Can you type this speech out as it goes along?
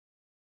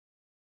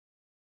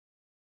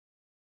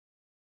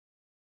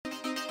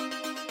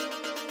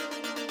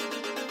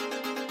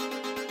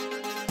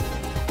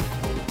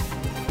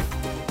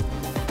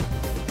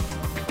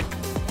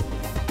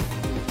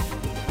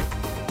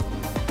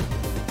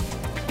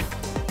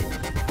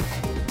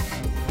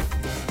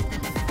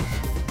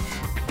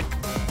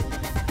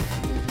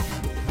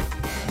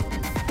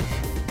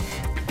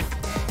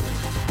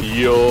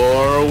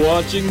You're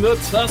watching the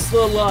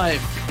Tesla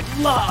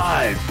Life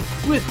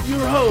live with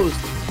your host,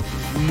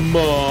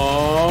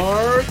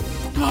 Mark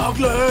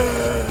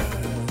Coughlin.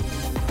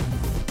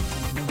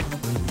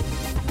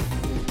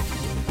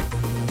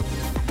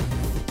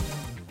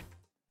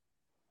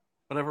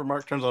 Whenever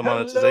Mark turns on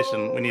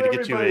monetization, we need to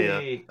get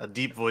you a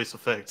deep voice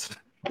effect.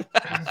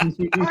 I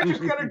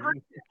just got a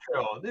great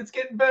intro. It's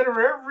getting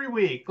better every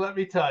week, let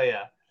me tell you.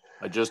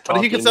 I just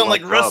But he can sound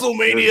like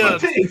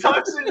WrestleMania. He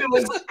talks into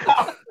his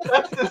cup.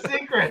 That's the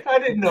secret. I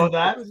didn't know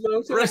that.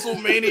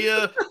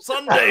 WrestleMania,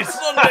 Sunday,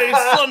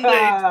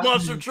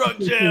 Monster Truck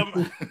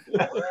Jam.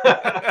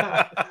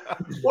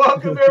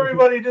 Welcome,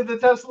 everybody, to the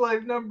Tesla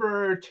Life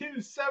number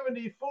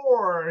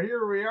 274.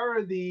 Here we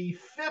are, the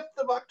 5th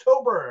of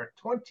October,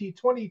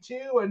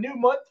 2022, a new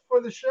month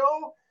for the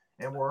show,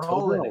 and we're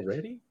all in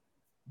already?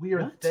 We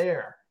are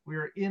there. We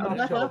are in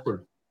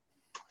October.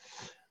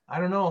 I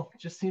don't know. It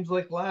just seems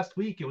like last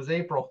week it was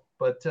April,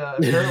 but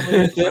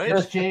apparently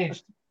it's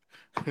changed.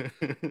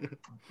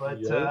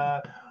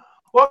 But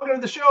welcome to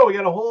the show. We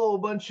got a whole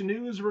bunch of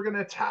news we're going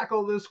to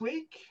tackle this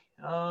week.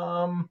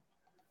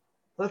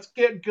 Let's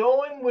get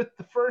going with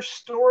the first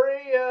story.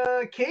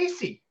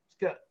 Casey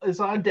is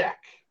on deck.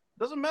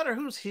 Doesn't matter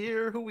who's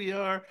here, who we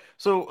are.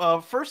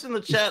 So first in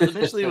the chat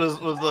initially was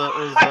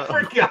I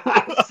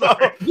forgot.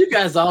 Sorry. You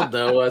guys all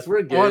know us.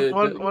 We're good.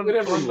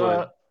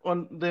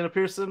 One Dana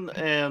Pearson,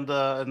 and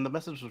the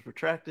message was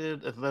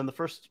retracted, and then the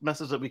first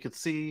message that we could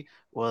see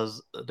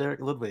was Derek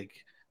Ludwig.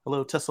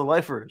 Hello, Tesla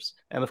Lifers,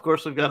 and of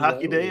course we've got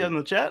Hockey Day in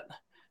the chat.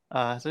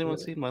 Has anyone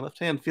seen my left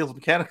hand feels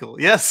mechanical?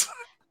 Yes,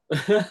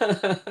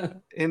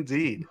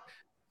 indeed.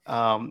 You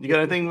got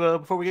anything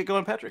before we get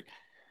going, Patrick?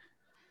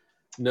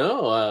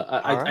 No,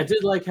 I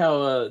did like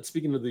how,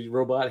 speaking of the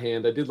robot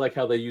hand, I did like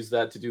how they used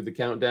that to do the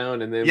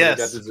countdown, and then when it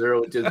got to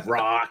zero, it did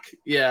rock.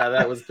 Yeah,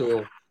 that was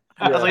cool.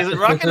 I was like, is it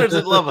rocking or does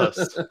it love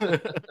us?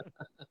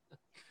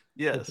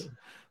 Yes.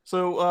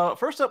 So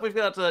first up, we've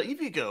got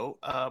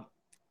EVgo.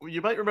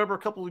 You might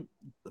remember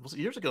was it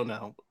years ago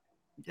now?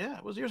 Yeah,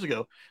 it was years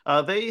ago.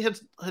 They had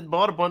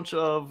bought a bunch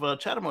of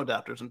CHAdeMO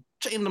adapters and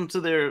chained them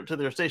to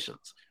their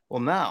stations. Well,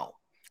 now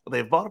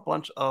they've bought a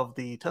bunch of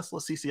the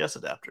Tesla CCS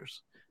adapters.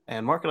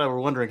 And Mark and I were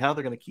wondering how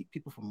they're going to keep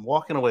people from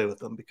walking away with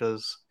them,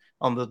 because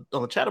on the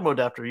CHAdeMO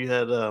adapter, you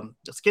had a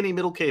skinny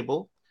middle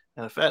cable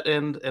and a fat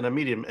end and a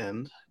medium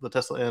end, the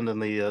Tesla end and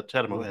the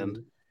CHAdeMO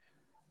end.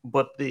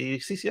 But the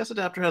CCS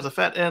adapter has a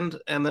fat end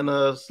and then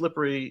a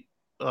slippery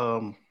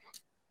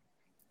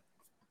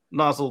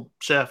nozzle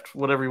shaft,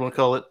 whatever you want to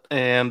call it,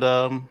 and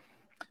it'd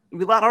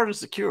be a lot harder to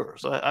secure.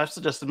 So I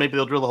suggested maybe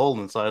they'll drill a hole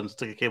inside and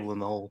stick a cable in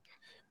the hole.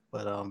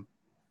 But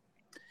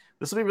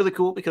this will be really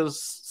cool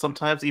because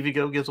sometimes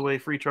EVgo gives away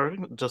free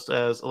charging, just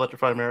as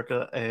Electrify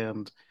America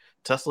and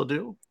Tesla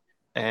do.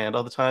 And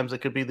other times it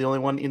could be the only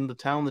one in the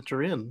town that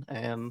you're in.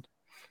 And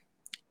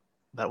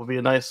that would be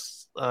a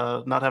nice,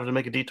 not having to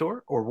make a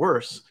detour. Or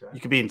worse,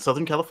 you could be in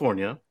Southern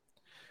California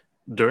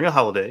during a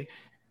holiday,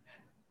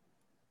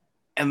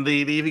 and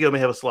the EVgo may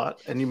have a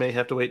slot, and you may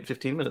have to wait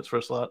 15 minutes for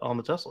a slot on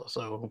the Tesla.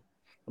 So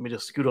let me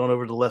just scoot on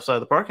over to the left side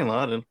of the parking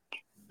lot, and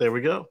there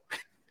we go.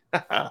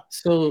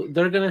 So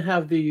they're going to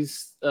have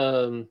these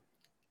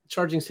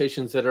charging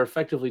stations that are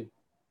effectively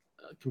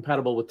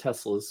compatible with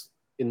Teslas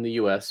in the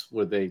U.S.,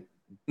 where they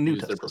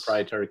use their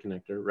proprietary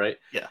connector, right?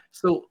 Yeah.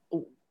 So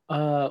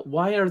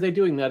why are they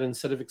doing that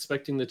instead of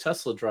expecting the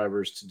Tesla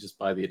drivers to just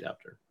buy the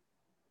adapter?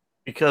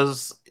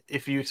 Because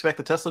if you expect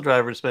the Tesla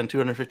driver to spend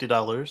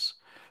 $250,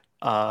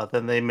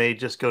 then they may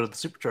just go to the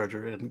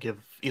supercharger and give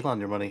Elon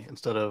your money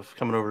instead of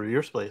coming over to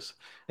your place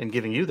and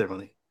giving you their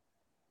money.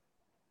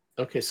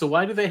 Okay, so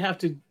why do they have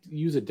to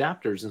use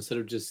adapters instead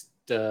of just...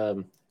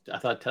 I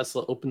thought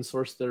Tesla open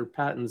sourced their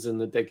patents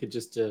and that they could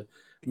just...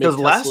 Because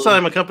last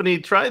time a company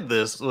tried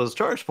this was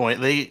ChargePoint.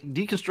 They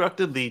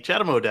deconstructed the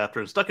CHAdeMO adapter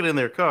and stuck it in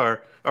their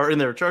car or in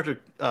their charger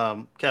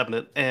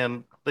cabinet,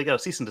 and they got a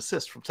cease and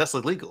desist from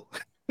Tesla Legal.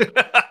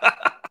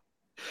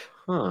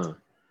 Huh.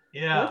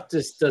 Yeah. That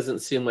just doesn't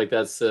seem like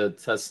that's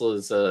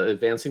Tesla's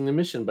advancing the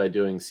mission by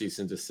doing cease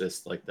and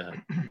desist like that.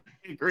 I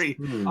agree.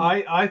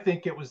 I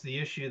think it was the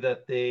issue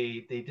that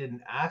they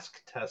didn't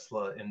ask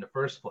Tesla in the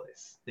first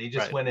place. They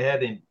just went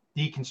ahead and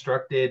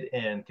deconstructed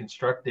and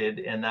constructed,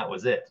 and that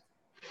was it.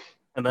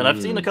 And then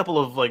I've seen a couple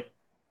of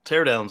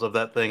teardowns of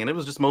that thing, and it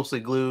was just mostly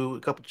glue,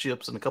 a couple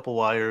chips, and a couple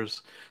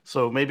wires.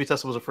 So maybe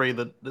Tesla was afraid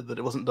that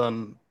it wasn't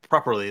done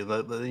properly.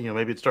 That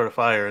maybe it'd start a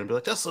fire and be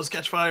like, Tesla's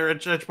catch fire at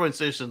ChargePoint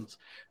stations,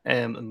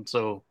 and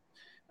so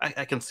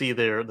I can see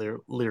their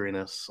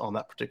leeriness on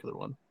that particular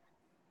one.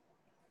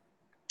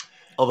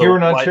 Although, here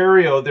in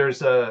Ontario,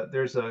 there's a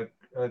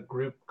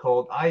group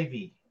called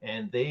Ivy,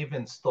 and they've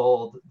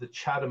installed the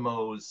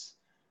CHAdeMOs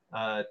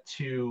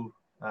to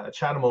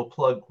CHAdeMO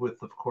plug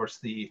with, of course,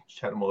 the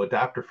CHAdeMO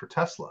adapter for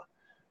Tesla,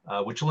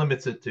 which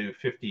limits it to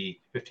 50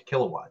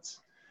 kilowatts.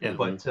 Yeah.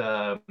 But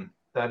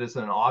that is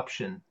an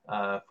option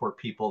for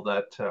people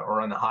that are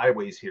on the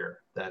highways here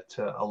that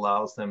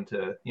allows them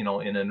to, in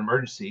an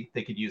emergency,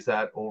 they could use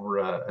that over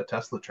a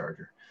Tesla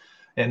charger.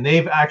 And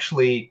they've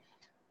actually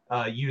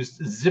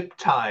used zip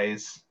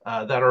ties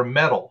that are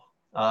metal.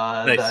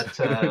 Nice.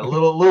 That a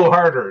little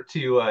harder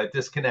to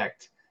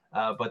disconnect.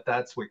 But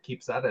that's what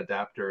keeps that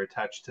adapter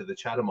attached to the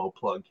CHAdeMO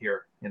plug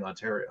here in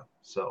Ontario.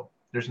 So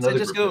there's another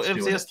just group go that's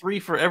doing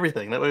MCS3 for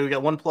everything. That way we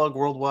got one plug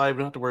worldwide. We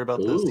don't have to worry about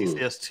the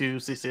CCS2,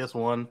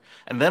 CCS1.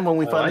 And then when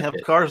we finally have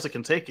cars that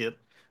can take it,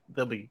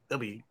 they'll be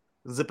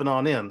zipping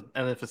on in.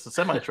 And if it's a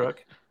semi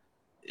truck,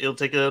 it'll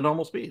take a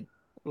normal speed.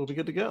 We'll be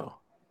good to go.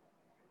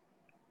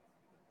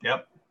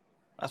 Yep.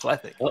 That's what I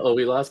think. Uh-oh,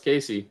 we lost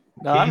Casey.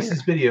 No,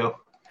 Casey's video.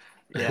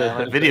 Yeah,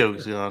 my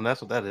video's gone.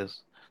 That's what that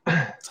is.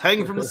 It's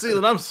hanging from the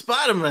ceiling. I'm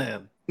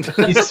Spider-Man.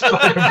 He's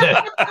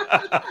Spider-Man.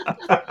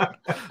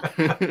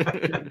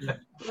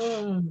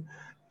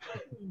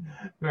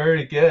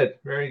 Very good.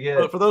 Very good.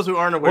 But for those who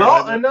aren't aware,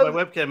 my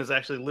webcam is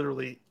actually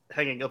literally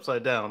hanging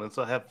upside down, and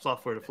so I have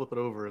software to flip it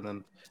over, and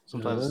then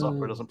sometimes the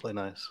software doesn't play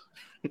nice.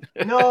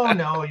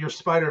 No, you're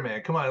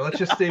Spider-Man. Come on, let's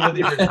just stay with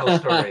the original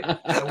story.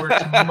 That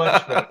works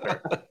much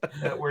better.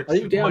 That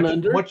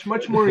works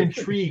much more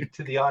intrigued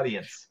to the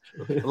audience.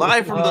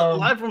 Live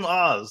from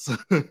Oz.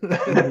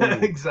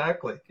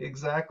 Exactly.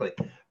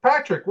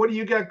 Patrick, what do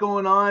you got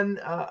going on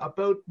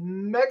about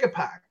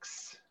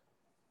Megapacks?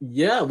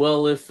 Yeah,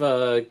 well, if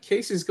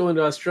Casey's going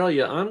to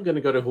Australia, I'm going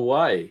to go to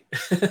Hawaii.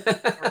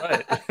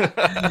 Right.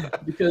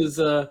 Because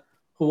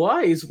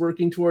Hawaii is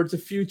working towards a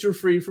future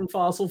free from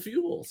fossil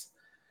fuels.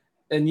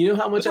 And you know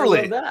how much I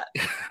love that?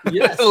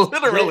 Yes,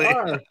 literally. They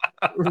are.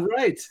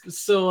 Right.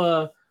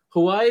 So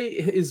Hawaii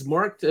is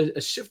marked a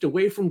shift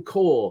away from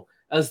coal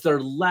as their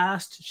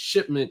last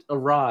shipment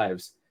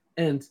arrives.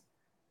 And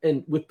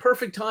with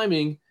perfect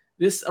timing,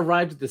 this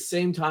arrived at the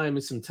same time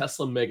as some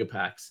Tesla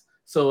Megapacks.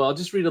 So I'll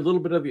just read a little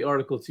bit of the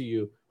article to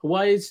you.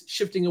 Hawaii is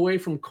shifting away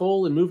from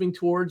coal and moving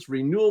towards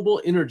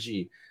renewable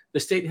energy. The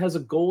state has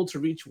a goal to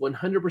reach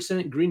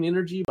 100% green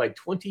energy by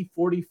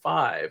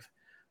 2045.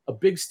 A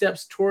big step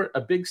toward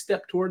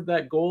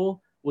that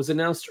goal was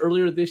announced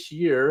earlier this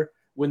year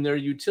when their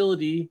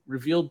utility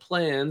revealed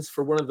plans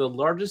for one of the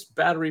largest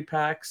battery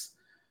packs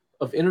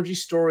of energy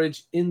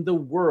storage in the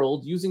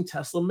world using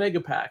Tesla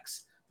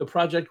Megapacks. The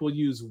project will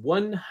use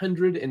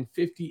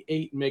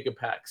 158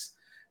 Megapacks.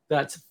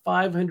 That's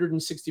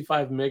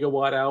 565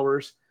 megawatt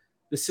hours.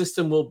 The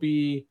system will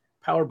be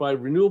powered by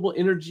renewable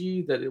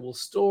energy that it will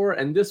store,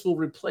 and this will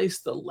replace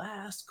the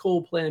last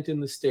coal plant in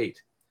the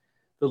state.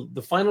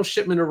 The final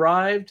shipment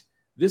arrived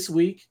this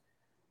week,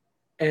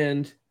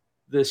 and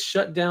the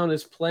shutdown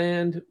is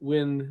planned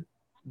when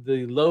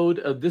this load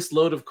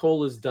of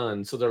coal is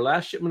done. So their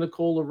last shipment of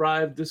coal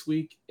arrived this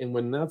week, and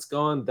when that's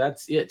gone,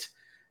 that's it.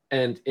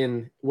 And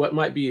in what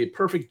might be a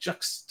perfect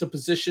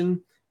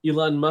juxtaposition,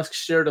 Elon Musk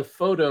shared a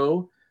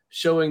photo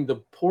showing the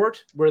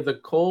port where the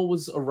coal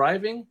was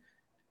arriving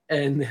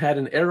and had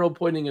an arrow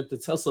pointing at the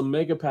Tesla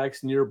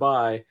Megapacks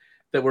nearby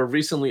that were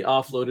recently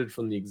offloaded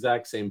from the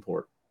exact same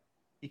port.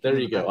 There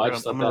you go. I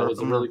just thought that was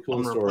a really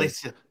cool story.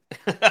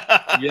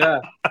 Yeah.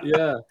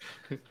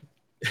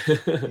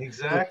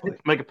 Exactly.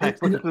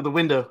 Megapacks looking through the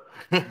window.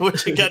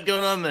 What you got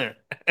going on there?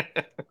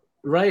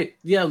 Right.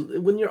 Yeah.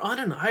 When you're on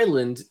an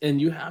island and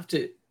you have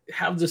to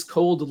have this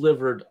coal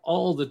delivered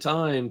all the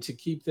time to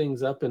keep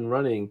things up and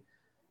running,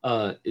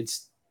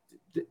 it's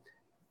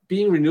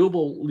being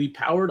renewably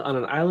powered on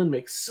an island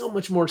makes so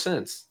much more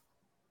sense.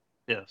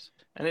 Yes.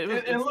 And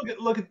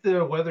look at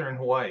the weather in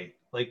Hawaii.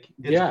 Like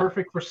it's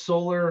perfect for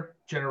solar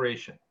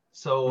generation.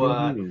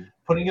 So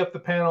putting up the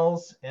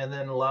panels and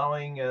then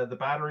allowing the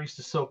batteries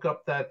to soak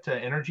up that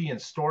energy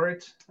and store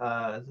it is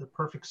a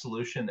perfect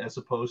solution, as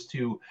opposed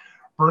to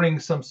burning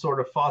some sort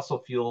of fossil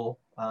fuel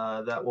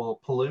that will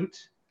pollute.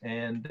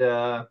 And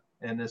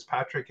as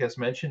Patrick has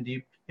mentioned,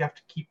 you have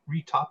to keep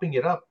retopping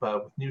it up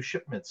with new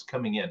shipments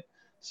coming in.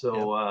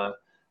 So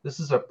this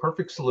is a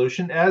perfect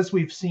solution, as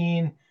we've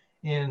seen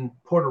in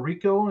Puerto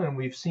Rico and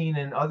we've seen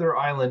in other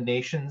island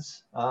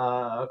nations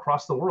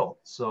across the world.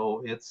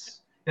 So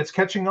it's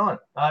catching on.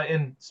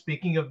 And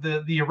speaking of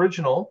the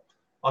original,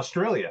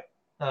 Australia,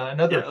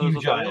 another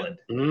huge island.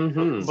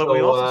 Mm-hmm. But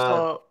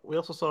we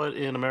also saw it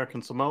in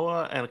American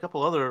Samoa and a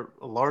couple other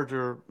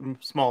larger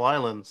small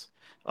islands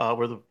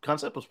where the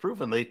concept was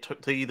proven. They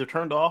either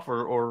turned off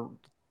or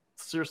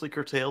seriously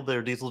curtailed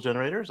their diesel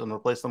generators and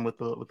replaced them with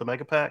the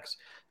Megapacks,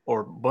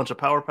 or a bunch of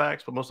power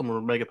packs, but most of them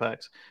were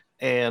Megapacks,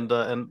 and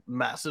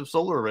massive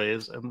solar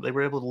arrays, and they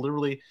were able to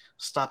literally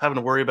stop having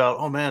to worry about,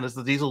 oh man, is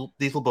the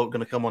diesel boat going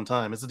to come on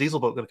time? Is the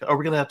diesel boat going to come? Are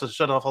we going to have to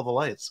shut off all the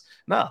lights?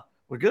 No,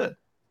 we're good.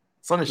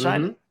 Sun is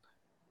shining.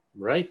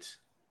 Right.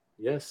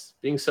 Yes.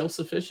 Being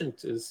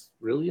self-sufficient is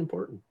really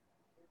important.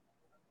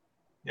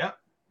 Yeah.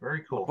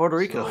 Very cool. Puerto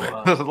Rico.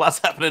 So, lots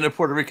happening in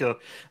Puerto Rico.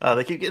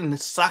 They keep getting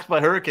socked by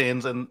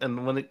hurricanes, and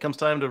when it comes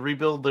time to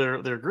rebuild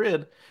their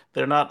grid,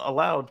 they're not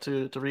allowed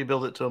to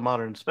rebuild it to a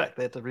modern spec.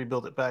 They have to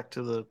rebuild it back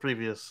to the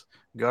previous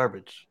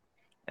garbage,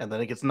 and then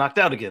it gets knocked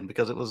out again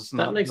because it was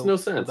that makes no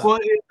sense. Well,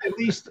 at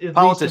least in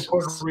Puerto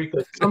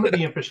Rico, some of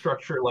the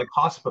infrastructure, like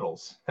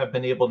hospitals, have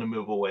been able to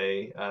move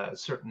away.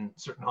 Certain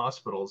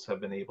hospitals have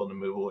been able to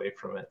move away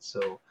from it.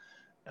 So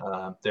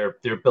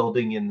they're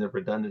building in the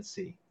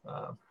redundancy.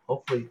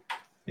 Hopefully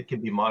It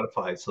can be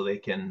modified so they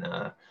can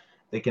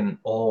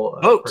all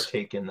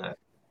partake in that.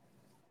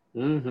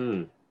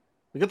 Mm-hmm.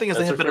 The good thing is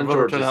they have better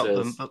voter turnout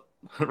than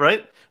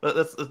right.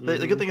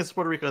 The good thing is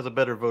Puerto Rico has a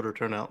better voter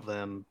turnout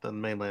than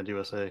mainland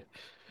USA.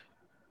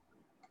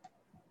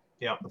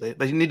 Yeah,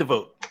 they need to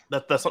vote.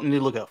 That's something you need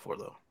to look out for,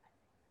 though.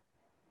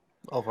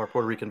 All of our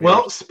Puerto Rican viewers.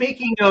 Well,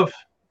 speaking of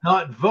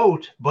not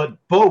vote but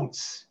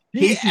boats,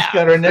 Casey's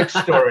got our next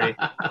story,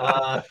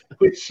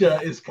 which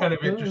is kind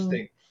of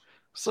interesting.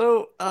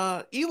 So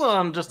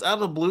Elon just out of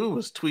the blue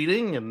was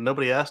tweeting, and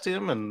nobody asked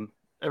him, and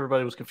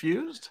everybody was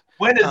confused.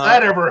 When does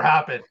that ever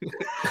happen?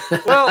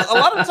 Well, a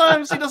lot of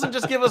times he doesn't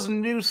just give us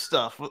new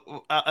stuff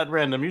at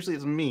random. Usually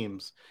it's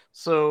memes.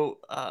 So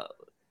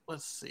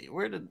let's see.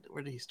 Where did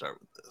he start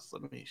with this?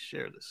 Let me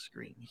share the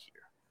screen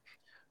here.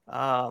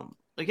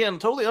 Again,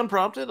 totally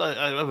unprompted.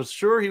 I was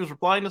sure he was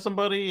replying to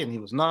somebody, and he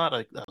was not.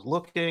 I was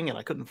looking, and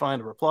I couldn't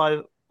find a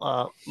reply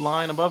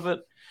line above it.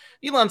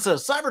 Elon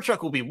says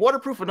Cybertruck will be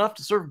waterproof enough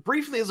to serve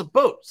briefly as a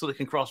boat so that it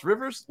can cross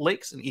rivers,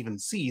 lakes, and even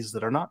seas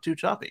that are not too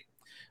choppy.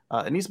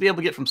 It needs to be able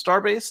to get from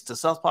Starbase to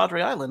South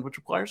Padre Island, which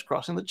requires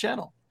crossing the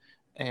channel.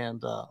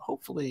 And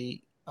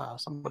hopefully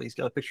somebody's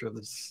got a picture of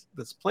this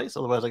place.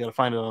 Otherwise, I got to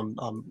find it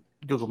on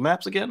Google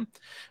Maps again.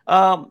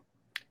 I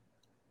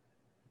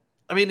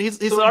mean,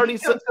 he's already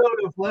comes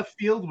out of left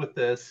field with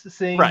this,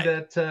 saying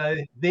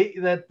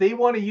that they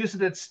want to use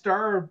it at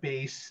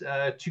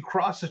Starbase to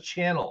cross a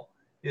channel.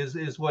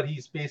 Is what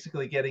he's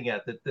basically getting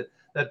at,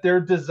 that they're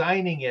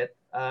designing it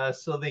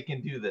so they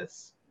can do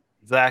this.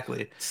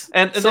 Exactly.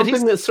 And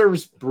something that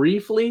serves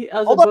briefly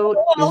as a boat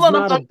is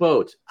not a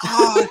boat.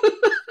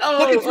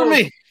 Looking for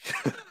me.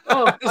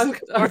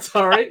 I'm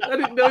sorry. I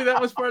didn't know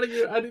that was part of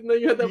you. I didn't know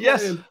you had that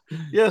plan.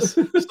 Yes.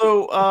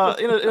 So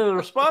in a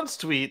response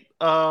tweet,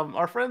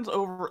 our friends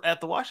over at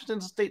the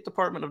Washington State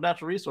Department of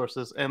Natural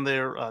Resources and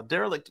their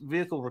derelict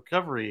vehicle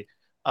recovery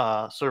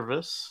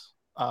service,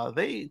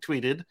 they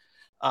tweeted,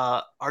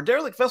 our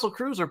derelict vessel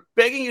crews are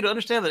begging you to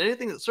understand that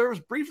anything that serves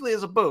briefly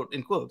as a boat,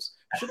 in quotes,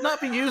 should not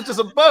be used as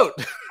a boat.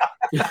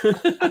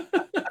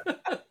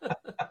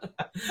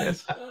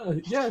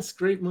 Yes,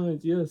 great mind.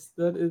 Yes,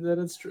 that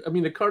is true. I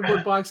mean, a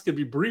cardboard box could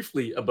be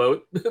briefly a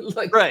boat,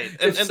 like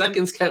and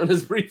seconds count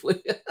as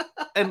briefly.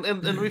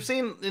 and we've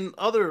seen in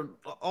all the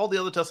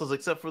other Teslas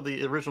except for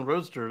the original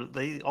Roadster,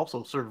 they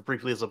also serve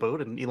briefly as a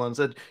boat. And Elon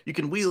said you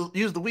can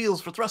use the wheels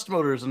for thrust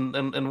motors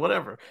and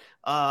whatever,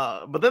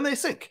 but then they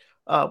sink.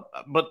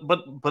 But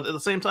at the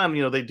same time,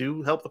 they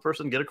do help the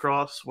person get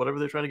across whatever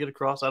they're trying to get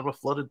across out of a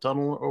flooded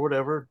tunnel or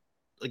whatever.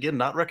 Again,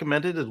 not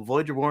recommended. It'll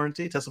void your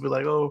warranty. Tesla will be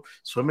like, "Oh,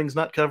 swimming's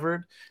not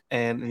covered,"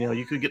 and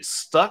you could get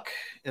stuck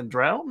and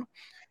drown.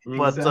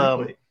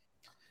 Exactly.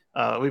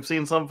 But we've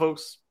seen some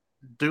folks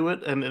do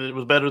it, and it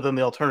was better than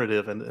the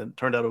alternative, and it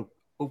turned out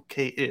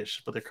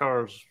okay-ish. But their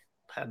cars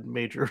had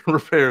major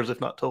repairs,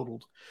 if not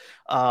totaled.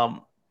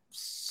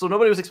 So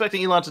nobody was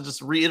expecting Elon to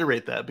just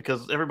reiterate that,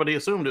 because everybody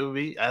assumed it would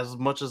be as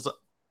much as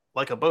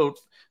like a boat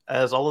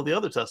as all of the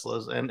other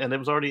Teslas, and it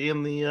was already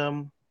in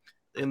the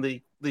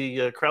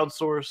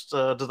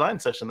crowdsourced design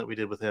session that we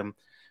did with him.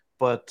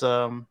 But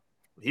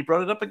he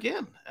brought it up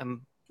again,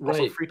 and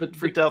also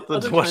freaked out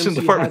the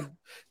Washington Department.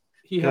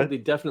 He had the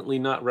definitely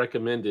not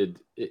recommended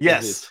in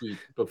his tweet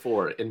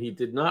before, and he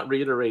did not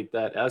reiterate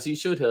that as he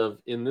should have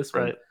in this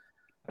one.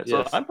 Right.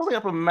 So I'm pulling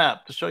up a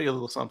map to show you a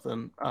little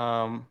something.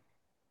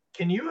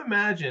 Can you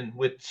imagine,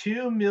 with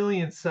 2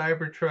 million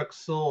Cybertrucks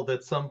sold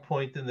at some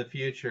point in the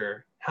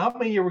future, how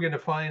many are we going to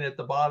find at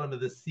the bottom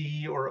of the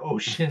sea or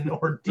ocean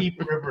or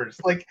deep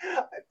rivers? Like,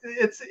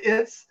 it's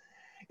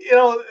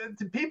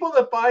the people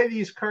that buy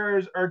these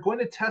cars are going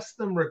to test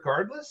them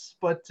regardless.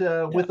 But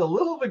with a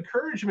little of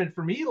encouragement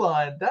from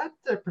Elon, that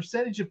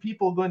percentage of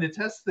people going to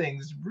test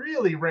things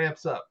really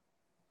ramps up.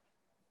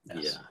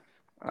 Yes. Yeah.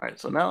 All right.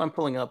 So now I'm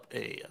pulling up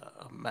a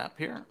map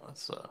here.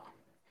 Let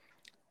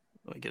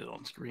me get it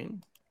on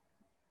screen.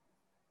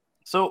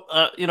 So,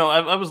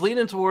 I was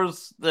leaning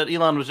towards that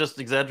Elon was just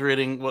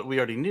exaggerating what we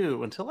already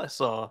knew until I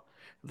saw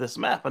this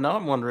map. And now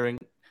I'm wondering,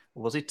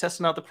 was he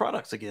testing out the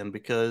products again?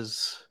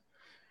 Because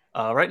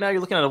right now you're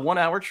looking at a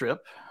 1-hour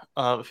trip,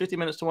 50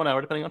 minutes to 1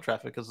 hour, depending on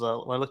traffic. Because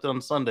when I looked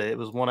on Sunday, it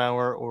was 1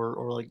 hour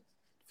or like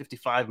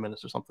 55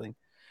 minutes or something.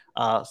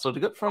 So to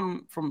get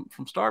from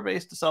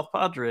Starbase to South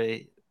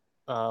Padre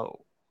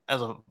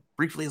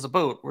briefly as a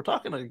boat, we're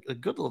talking a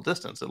good little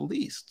distance, at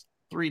least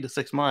 3 to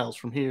 6 miles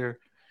from here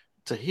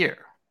to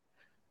here.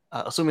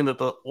 Assuming that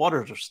the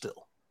waters are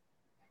still.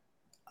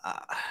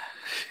 I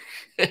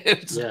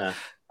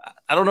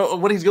don't know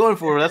what he's going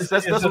for. That's a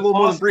little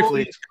more than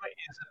briefly. Is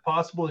it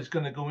possible he's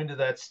going to go into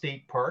that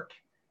state park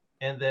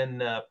and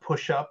then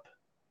push up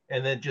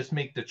and then just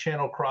make the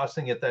channel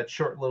crossing at that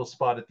short little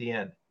spot at the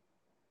end?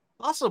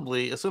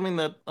 Possibly, assuming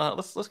that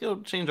let's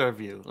go change our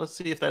view. Let's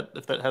see if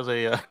that has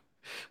a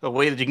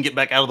way that you can get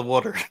back out of the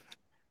water.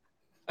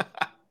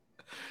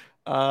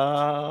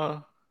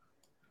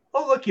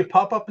 Oh, look, you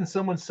pop up in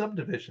someone's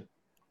subdivision.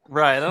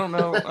 Right. I don't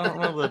know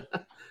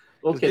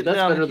okay, that's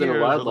better than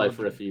a wildlife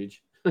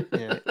refuge.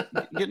 Yeah.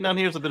 Getting down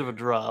here is a bit of a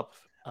drop.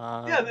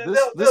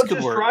 They'll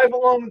just drive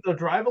along. They'll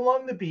drive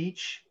along the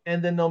beach,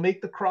 and then they'll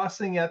make the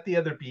crossing at the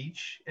other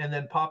beach, and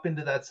then pop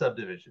into that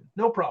subdivision.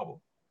 No problem.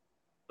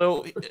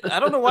 So I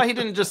don't know why he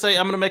didn't just say,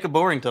 "I'm going to make a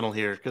boring tunnel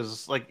here,"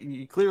 because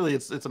clearly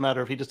it's a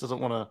matter of he just doesn't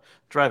want to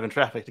drive in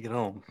traffic to get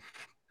home.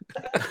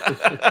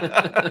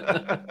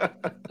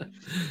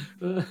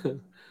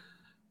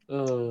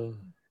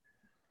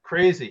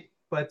 Crazy.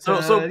 But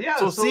so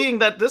seeing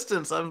that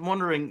distance, I'm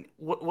wondering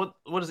what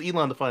does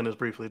Elon define as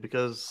briefly?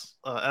 Because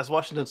as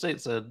Washington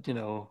State said,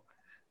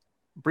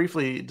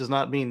 briefly does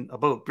not mean a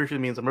boat. Briefly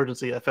means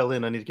emergency. I fell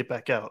in. I need to get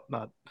back out.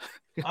 Not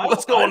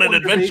let's go on an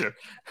adventure.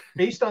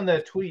 Based on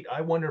that tweet,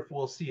 I wonder if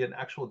we'll see an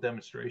actual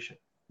demonstration.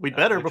 We'd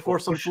better before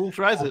some fool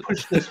tries it.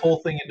 Push this whole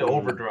thing into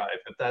overdrive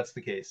if that's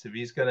the case. If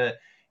he's gonna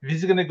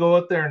go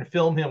out there and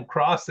film him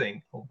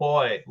crossing, oh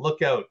boy,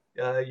 look out!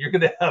 You're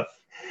gonna have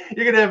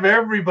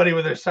everybody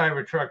with their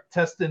Cybertruck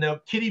testing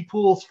out kiddie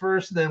pools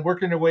first, and then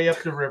working their way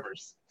up the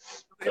rivers.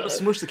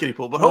 Smoosh the kiddie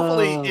pool, but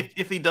hopefully,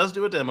 if he does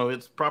do a demo,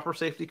 it's proper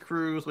safety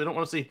crews. We don't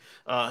want to see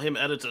him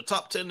added to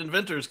top 10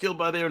 inventors killed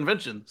by their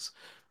inventions.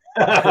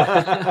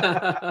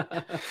 Yeah,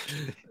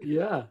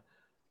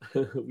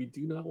 we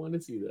do not want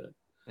to see that.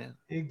 Yeah,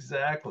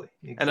 exactly.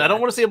 And I don't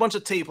want to see a bunch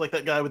of tape like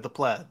that guy with the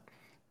plaid,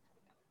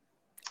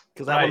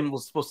 because that one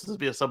was supposed to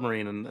be a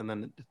submarine, and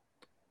then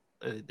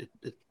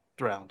it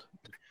drowned.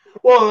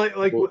 Well,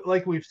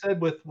 like we've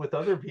said with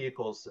other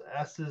vehicles,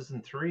 S's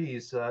and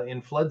 3s in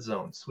flood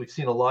zones, we've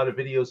seen a lot of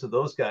videos of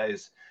those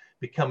guys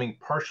becoming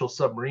partial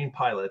submarine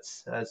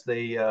pilots as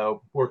they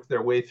work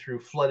their way through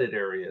flooded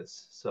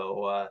areas.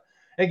 So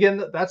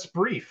again, that's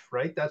brief,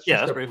 right? That's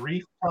just a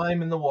brief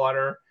time in the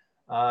water.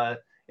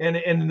 And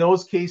in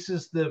those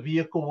cases, the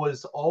vehicle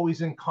was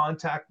always in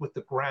contact with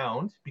the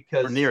ground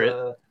because or near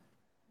it.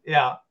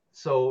 Yeah.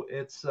 So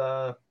it's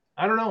I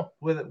don't know,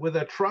 with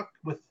a truck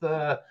with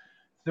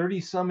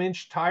 30-some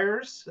inch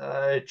tires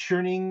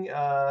churning,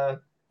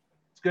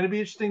 it's going to be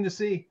interesting to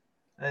see,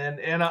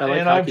 and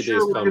I'm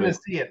sure we're going to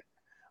see it.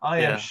 I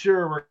am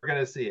sure we're going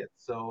to see it.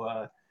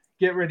 So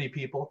get ready,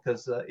 people,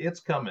 because it's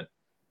coming.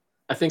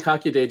 I think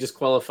Hockey Day just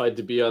qualified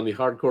to be on the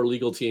hardcore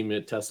legal team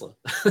at Tesla.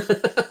 Go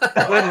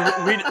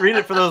ahead and read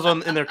it for those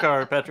in their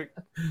car, Patrick.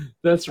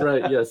 That's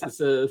right. Yes,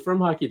 it's from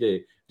Hockey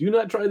Day. Do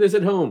not try this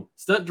at home.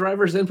 Stunt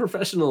drivers and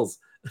professionals.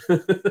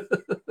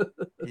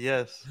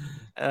 Yes.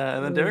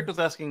 And then Derek was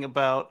asking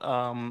about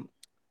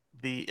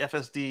the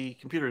FSD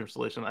computer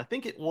installation. I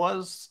think it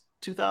was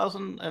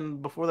 2,000,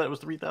 and before that it was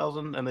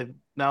 3,000, and they've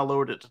now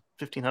lowered it to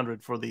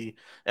 1,500 for the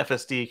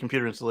FSD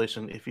computer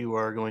installation if you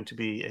are going to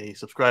be a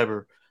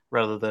subscriber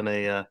rather than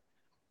a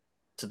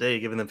today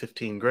giving them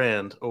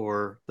 $15,000,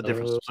 or the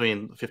difference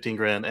between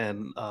 $15,000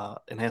 and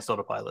enhanced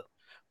autopilot.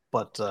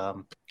 But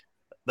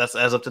that's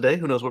as of today.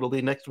 Who knows what it'll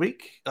be next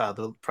week?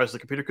 The price of the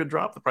computer could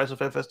drop. The price of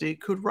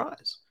FSD could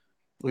rise.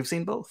 We've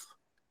seen both.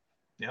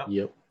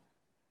 Yep.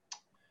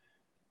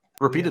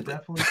 Repeatedly.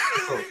 Definitely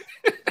both.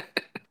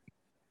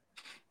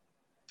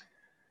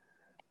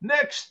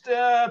 Next,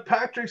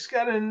 Patrick's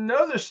got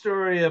another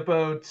story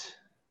about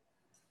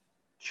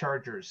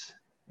chargers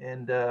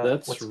and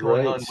what's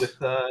going on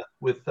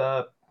with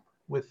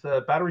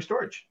battery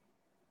storage.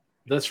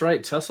 That's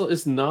right. Tesla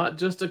is not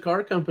just a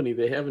car company;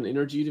 they have an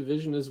energy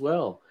division as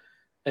well.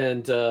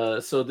 And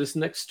so this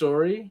next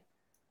story,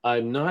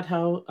 I'm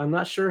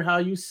not sure how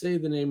you say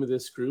the name of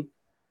this group.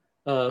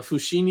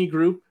 Fushini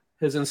Group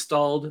has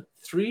installed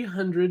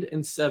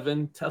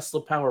 307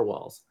 Tesla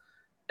Powerwalls,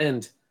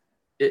 and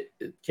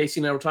Casey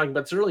and I were talking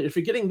about this earlier. If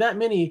you're getting that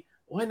many,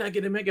 why not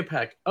get a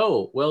Megapack?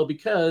 Oh, well,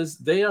 because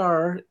they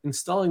are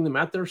installing them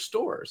at their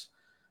stores.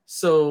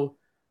 So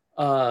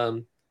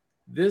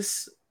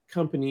this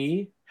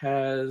company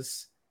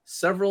has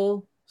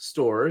several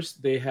stores.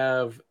 They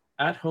have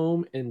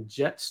at-home and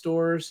Jet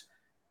stores,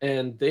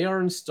 and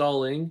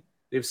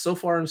they've so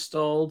far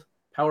installed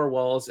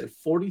Powerwalls at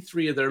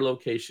 43 of their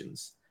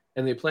locations,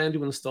 and they plan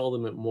to install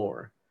them at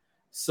more.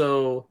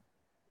 So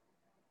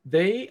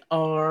they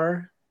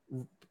are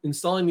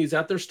installing these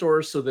at their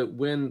stores so that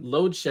when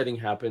load shedding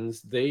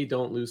happens, they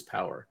don't lose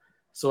power.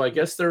 So I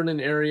guess they're in an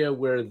area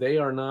where they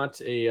are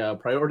not a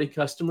priority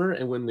customer,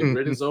 and when the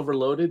grid is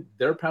overloaded,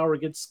 their power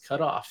gets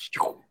cut off.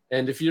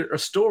 And if you're a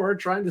store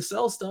trying to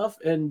sell stuff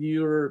and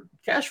your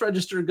cash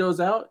register goes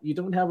out, you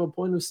don't have a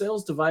point of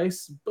sales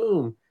device,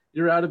 boom,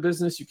 you're out of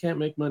business. You can't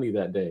make money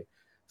that day.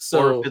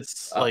 So or if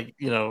it's like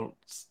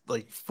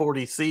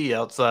 40C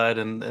outside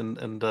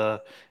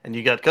and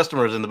you got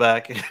customers in the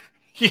back,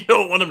 you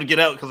don't want them to get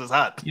out because it's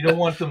hot. You don't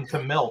want them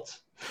to melt.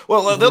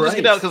 Well, they'll just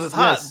get out because it's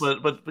hot,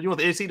 but you want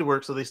the AC to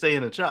work, so they stay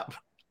in the shop.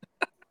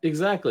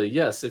 Exactly.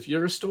 Yes. If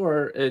you're a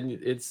store and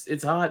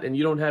it's hot and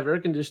you don't have air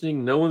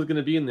conditioning, no one's going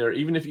to be in there,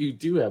 even if you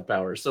do have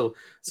power. So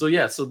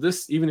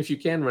this, even if you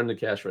can run the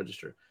cash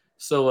register.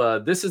 So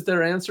this is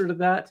their answer to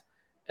that.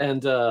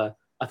 And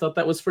I thought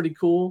that was pretty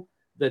cool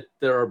that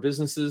there are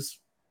businesses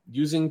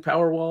using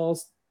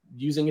Powerwalls,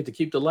 using it to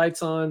keep the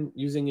lights on,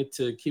 using it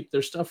to keep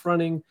their stuff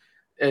running.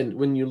 And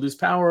when you lose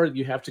power,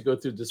 you have to go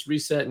through this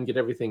reset and get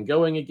everything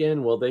going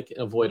again. Well, they can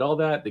avoid all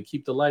that. They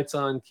keep the lights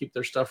on, keep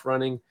their stuff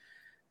running.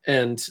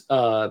 And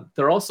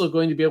they're also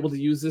going to be able to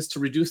use this to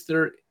reduce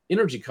their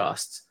energy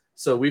costs.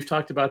 So we've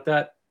talked about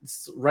that.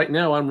 Right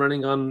now, I'm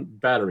running on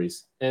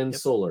batteries and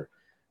solar.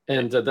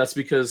 And that's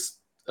because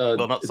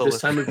this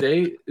time of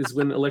day is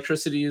when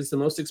electricity is the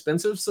most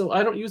expensive. So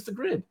I don't use the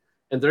grid.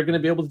 And they're going to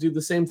be able to do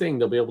the same thing.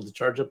 They'll be able to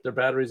charge up their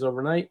batteries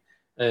overnight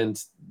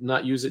and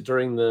not use it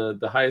during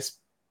the highest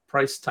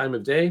price time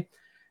of day.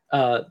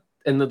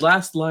 And the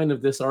last line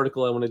of this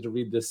article, I wanted to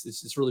read this.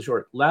 It's really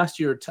short. Last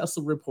year,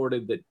 Tesla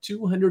reported that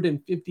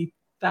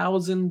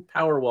 250,000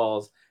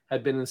 Powerwalls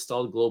had been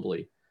installed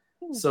globally.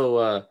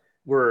 So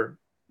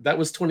that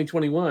was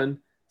 2021.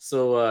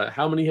 So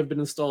how many have been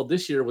installed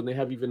this year when they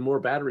have even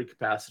more battery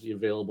capacity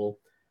available?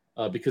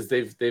 Because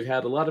they've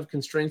had a lot of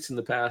constraints in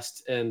the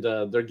past, and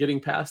they're getting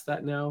past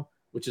that now,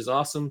 which is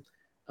awesome.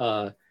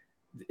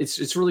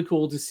 It's really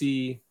cool to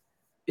see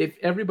if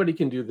everybody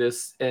can do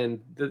this, and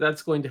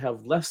that's going to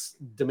have less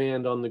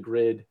demand on the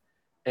grid,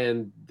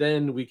 and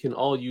then we can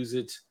all use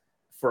it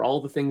for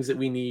all the things that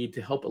we need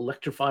to help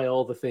electrify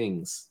all the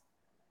things.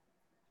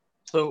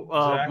 So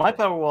my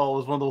Powerwall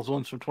was one of those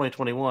ones from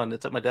 2021.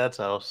 It's at my dad's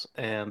house,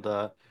 and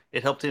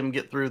it helped him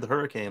get through the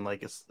hurricane.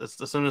 Like it's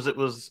as soon as it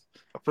was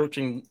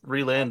approaching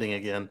re-landing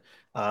again,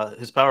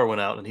 his power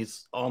went out, and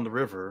he's on the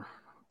river,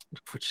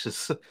 which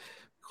is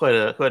quite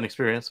an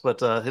experience. But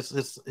his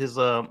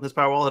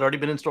Powerwall had already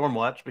been in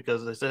Stormwatch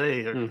because they said,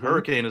 "Hey, a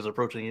hurricane is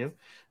approaching you,"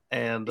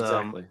 and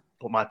exactly.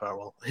 My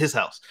Powerwall, his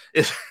house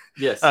is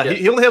yes.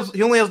 He only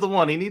has the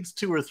one. He needs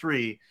 2 or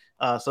 3.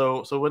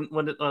 So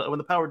when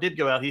the power did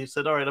go out, he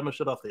said, "All right, I'm gonna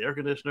shut off the air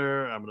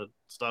conditioner. I'm gonna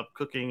stop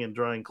cooking and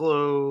drying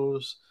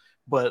clothes."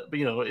 But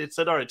it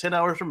said, "All right, 10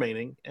 hours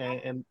remaining,"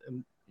 and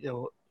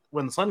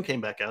when the sun came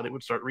back out, it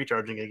would start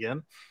recharging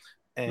again,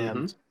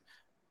 and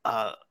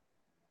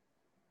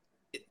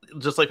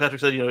just like Patrick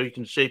said, you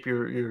can shape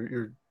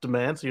your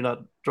demand so you're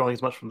not drawing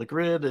as much from the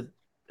grid.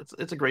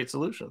 It's a great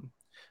solution.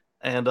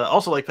 And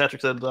also, like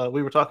Patrick said,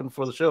 we were talking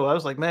before the show. I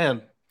was like,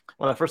 man,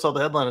 when I first saw the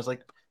headline, it's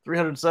like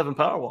 307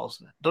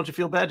 Powerwalls. Don't you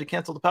feel bad you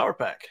canceled the power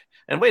pack?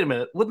 And wait a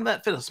minute, wouldn't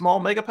that fit a small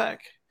mega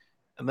pack?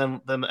 And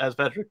then as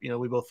Patrick,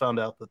 we both found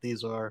out that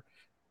these are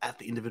at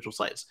the individual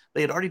sites.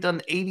 They had already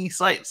done 80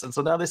 sites. And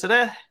so now they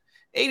said,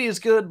 80 is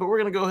good, but we're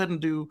going to go ahead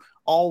and do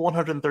all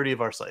 130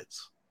 of our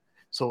sites.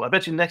 So I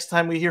bet you next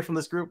time we hear from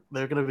this group,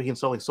 they're going to be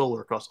installing solar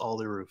across all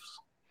their roofs.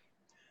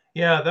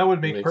 Yeah, that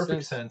would make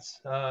perfect sense.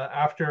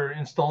 After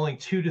installing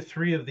 2 to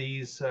 3 of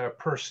these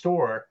per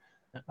store,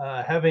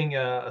 having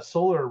a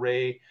solar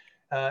array,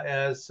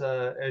 as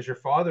your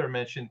father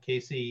mentioned,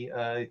 Casey,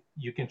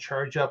 you can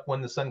charge up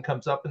when the sun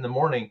comes up in the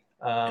morning.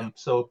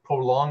 So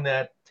prolong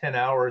that 10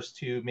 hours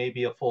to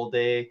maybe a full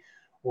day,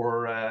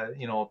 or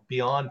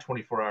beyond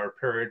 24-hour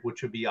period,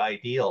 which would be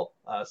ideal.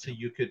 So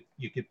you could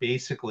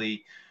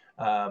basically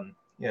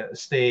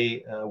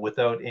stay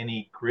without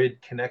any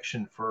grid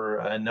connection for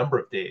a number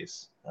of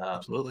days.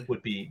 Absolutely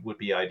would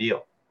be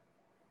ideal.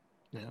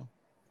 Yeah.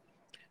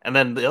 And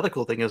then the other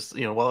cool thing is,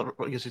 while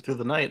it gets you through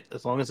the night,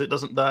 as long as it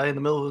doesn't die in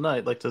the middle of the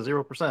night, like to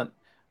 0%,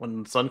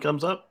 when the sun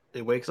comes up,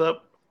 it wakes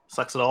up,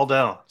 sucks it all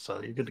down.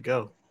 So you're good to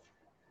go.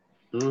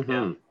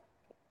 Yeah.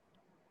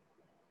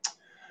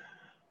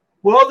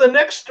 Well, the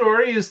next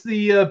story is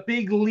the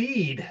big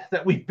lead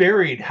that we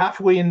buried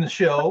halfway in the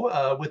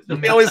show with the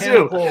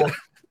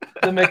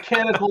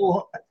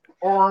mechanical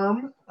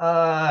arm,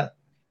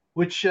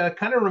 which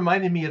kind of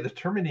reminded me of the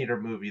Terminator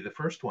movie, the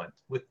first one,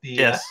 with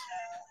the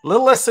a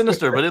little less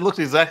sinister, but it looked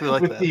exactly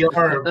like with that. the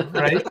arm,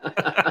 right?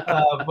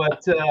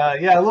 But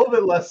a little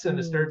bit less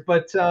sinister.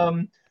 But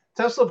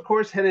Tesla, of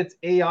course, had its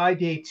AI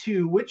Day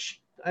 2,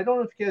 which I don't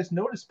know if you guys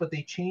noticed, but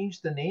they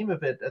changed the name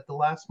of it at the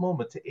last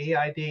moment to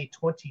AI Day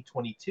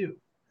 2022.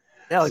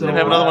 Yeah, we're going to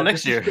have another one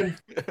next year.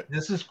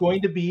 This is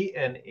going to be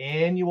an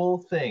annual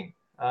thing,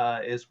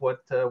 is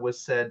what was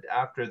said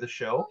after the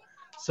show.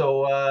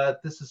 So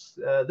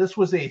this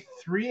was a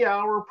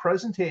 3-hour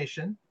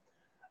presentation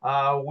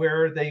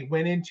where they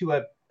went into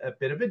a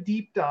bit of a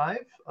deep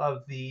dive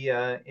of the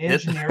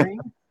engineering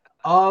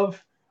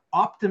of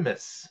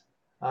Optimus.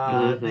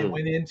 They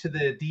went into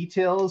the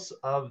details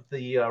of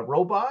the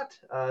robot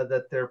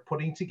that they're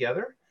putting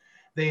together.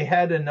 They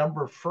had a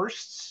number of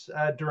firsts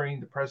during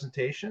the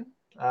presentation.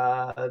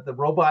 The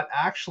robot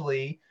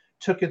actually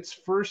took its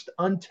first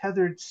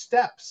untethered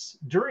steps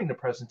during the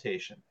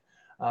presentation.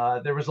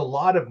 There was a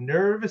lot of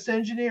nervous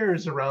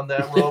engineers around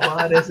that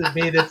robot as it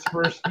made its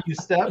first few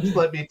steps,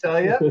 let me tell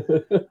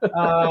you.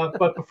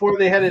 But before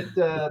they had it,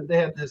 they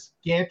had this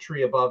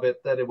gantry above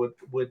it that it would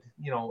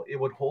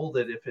hold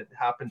it if it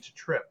happened to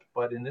trip.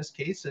 But in this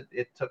case,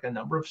 it took a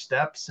number of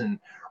steps and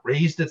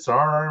raised its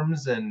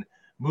arms and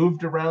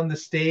moved around the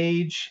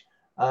stage.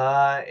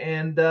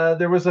 And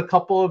there was a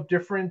couple of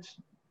different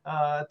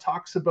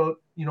talks about,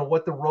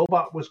 what the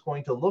robot was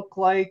going to look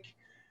like.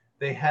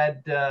 They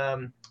had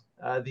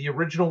the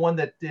original one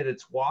that did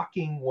its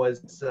walking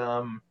was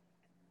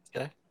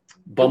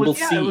Bumble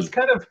C. It was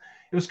kind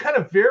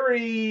of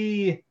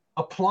very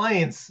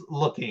appliance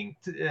looking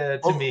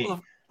to me.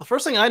 The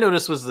first thing I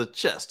noticed was the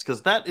chest,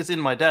 because that is in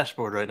my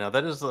dashboard right now.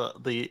 That is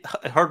the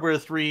hardware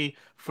 3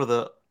 for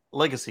the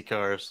legacy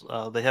cars,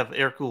 they have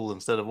air cooled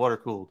instead of water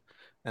cooled,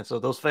 and so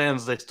those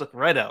fans they stuck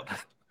right out.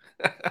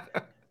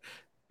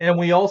 And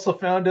we also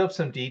found out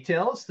some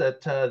details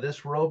that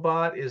this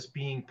robot is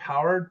being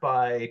powered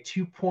by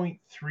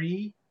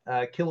 2.3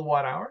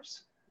 kilowatt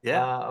hours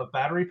of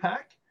battery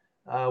pack,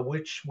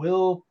 which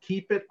will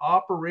keep it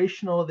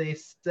operational, they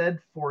said,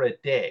 for a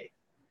day.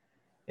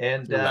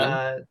 And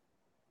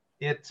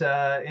it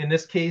in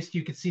this case,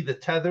 you can see the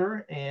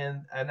tether,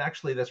 and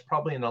actually that's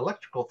probably an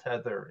electrical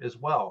tether as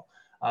well,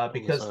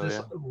 because this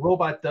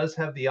robot does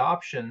have the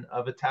option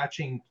of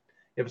attaching,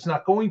 if it's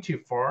not going too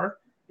far,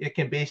 it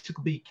can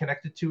basically be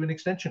connected to an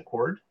extension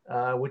cord,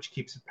 which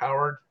keeps it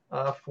powered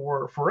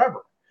for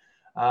forever.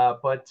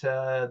 But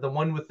the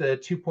one with the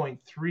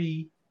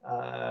 2.3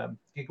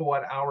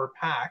 gigawatt hour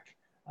pack,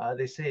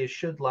 they say it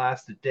should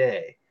last a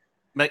day.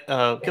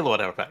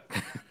 Kilowatt hour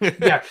pack.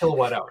 Yeah,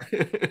 kilowatt hour.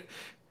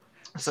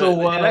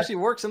 So it actually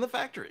works in the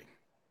factory.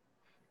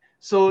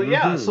 So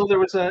yeah, so there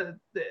was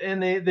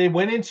and they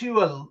went into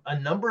a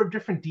number of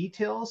different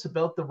details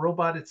about the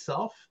robot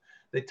itself.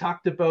 They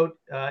talked about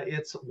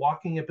its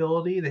walking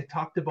ability. They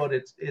talked about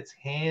its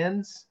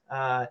hands,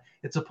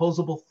 its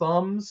opposable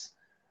thumbs.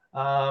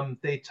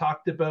 They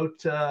talked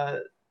about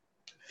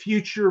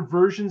future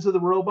versions of the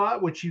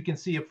robot, which you can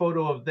see a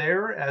photo of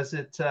there as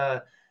it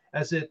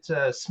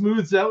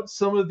smooths out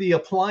some of the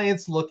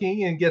appliance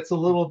looking and gets a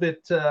little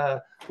bit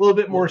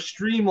more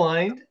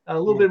streamlined, a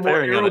little bit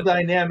more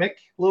aerodynamic,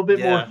 a little bit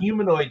more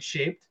humanoid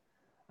shaped.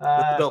 With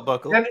the belt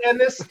buckle. And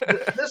this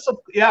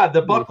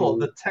the buckle,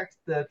 the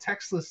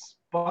textless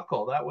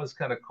buckle, that was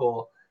kind of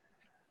cool.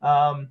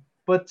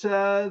 But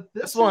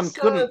this one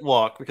couldn't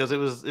walk because it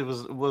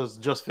was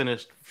just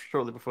finished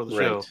shortly before the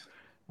show.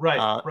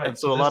 Right. And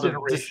so a lot of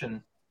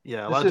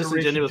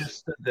disingenuous just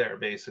stood there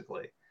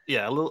basically.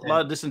 Yeah, a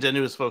lot of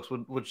disingenuous folks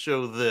would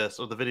show this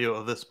or the video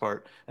of this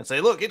part and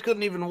say, "Look, it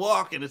couldn't even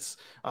walk, and it's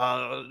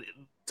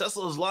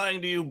Tesla's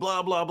lying to you."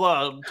 Blah blah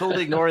blah.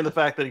 Totally ignoring the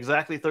fact that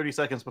exactly 30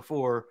 seconds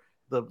before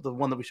the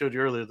one that we showed you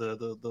earlier,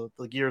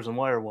 the gears and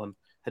wire one,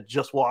 had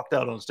just walked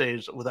out on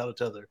stage without a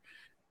tether.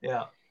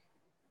 Yeah.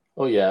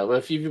 Oh yeah. Well,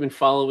 if you've been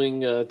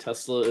following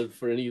Tesla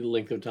for any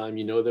length of time,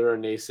 you know there are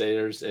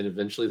naysayers, and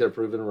eventually they're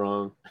proven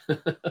wrong.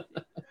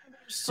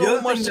 So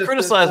much to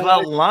criticize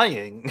without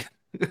lying.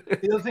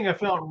 The other thing I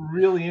found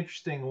really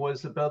interesting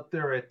was about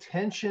their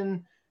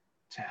attention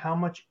to how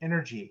much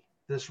energy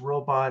this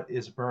robot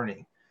is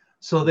burning.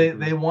 So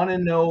they want to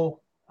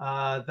know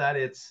that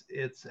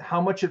it's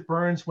how much it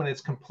burns when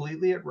it's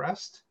completely at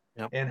rest,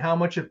 and how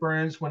much it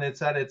burns when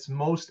it's at its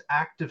most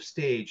active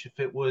stage. If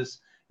it was,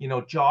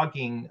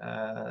 jogging,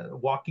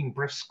 walking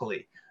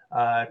briskly,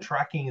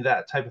 tracking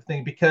that type of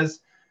thing,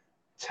 because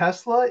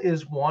Tesla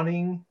is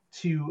wanting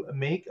to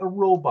make a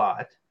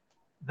robot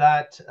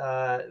that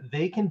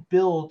they can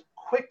build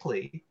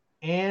quickly,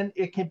 and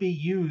it can be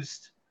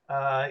used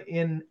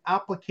in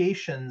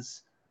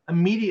applications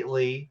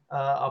immediately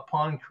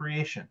upon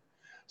creation.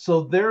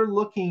 So they're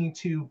looking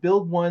to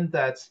build one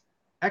that's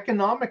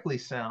economically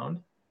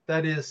sound,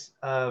 that is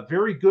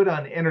very good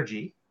on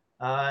energy,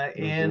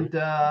 and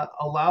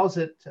allows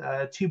it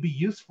to be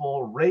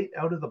useful right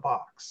out of the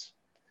box.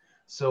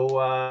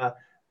 So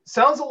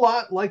sounds a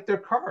lot like their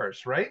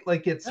cars, right?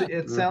 Like it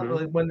sounds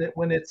like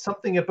when it's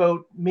something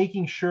about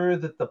making sure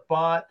that the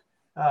bot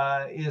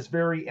is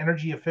very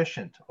energy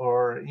efficient,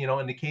 or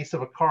in the case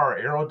of a car,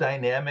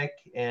 aerodynamic,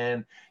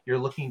 and you're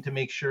looking to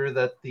make sure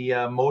that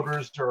the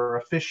motors are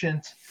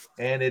efficient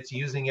and it's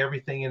using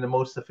everything in the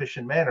most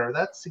efficient manner.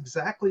 That's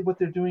exactly what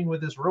they're doing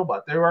with this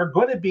robot. There are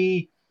going to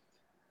be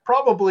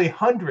probably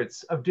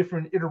hundreds of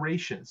different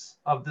iterations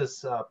of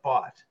this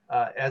bot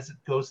as it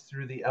goes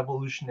through the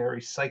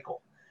evolutionary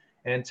cycle.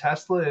 And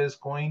Tesla is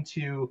going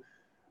to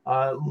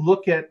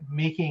look at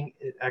making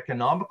it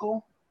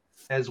economical,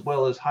 as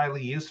well as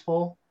highly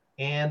useful,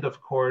 and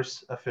of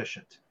course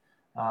efficient.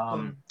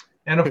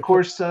 And of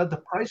course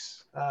the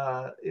price,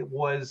 it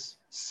was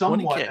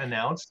somewhat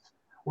announced,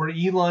 where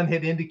Elon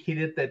had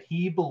indicated that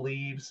he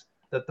believes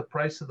that the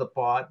price of the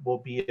bot will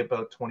be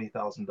about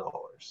 $20,000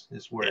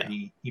 is where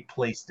he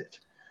placed it.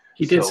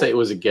 He did say it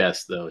was a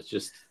guess, though. It's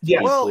just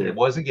it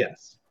was a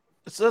guess.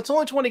 So it's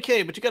only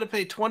 $20K, but you got to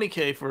pay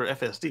 $20K for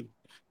FSD.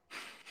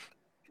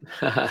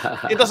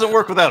 It doesn't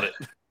work without it.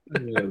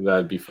 Yeah,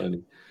 that'd be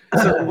funny.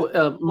 So,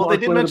 well, they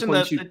did mention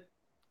that.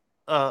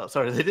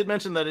 They did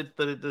mention that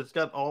it's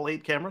got all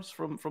 8 cameras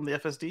from the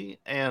FSD.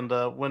 And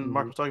when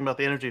Mark was talking about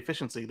the energy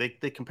efficiency,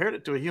 they compared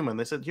it to a human.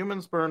 They said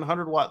humans burn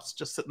 100 watts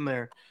just sitting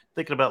there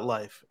thinking about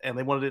life, and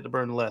they wanted it to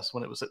burn less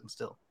when it was sitting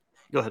still.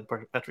 Go ahead,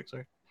 Patrick.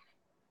 Sorry.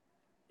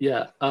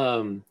 Yeah.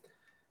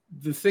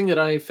 The thing that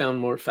I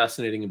found more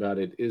fascinating about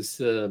it is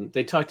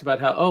they talked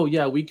about how,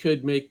 we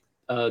could make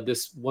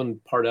this one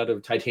part out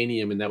of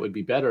titanium and that would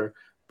be better,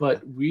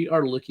 but we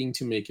are looking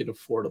to make it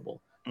affordable.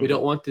 We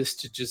don't want this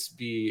to just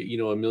be,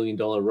 $1 million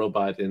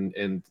robot and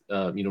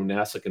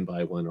NASA can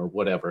buy one or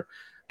whatever.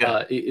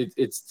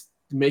 It's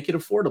make it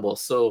affordable.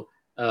 So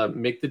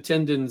make the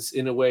tendons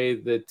in a way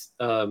that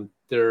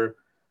they're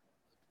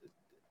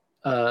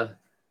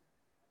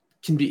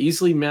can be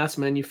easily mass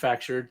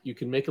manufactured. You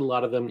can make a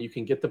lot of them. You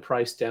can get the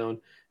price down.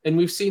 And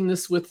we've seen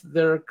this with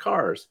their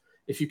cars.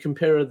 If you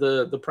compare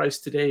the price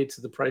today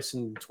to the price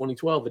in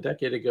 2012, a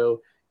decade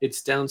ago,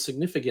 it's down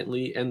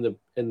significantly, and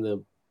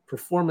the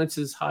performance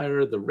is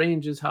higher, the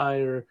range is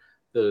higher,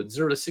 the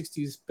 0 to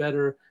 60 is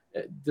better.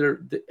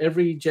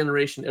 Every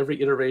generation,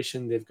 every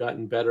iteration, they've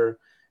gotten better.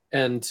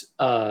 And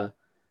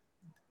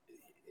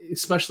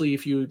especially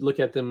if you look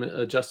at them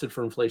adjusted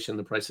for inflation,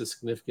 the price is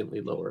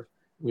significantly lower.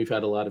 We've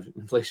had a lot of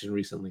inflation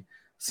recently.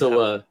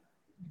 So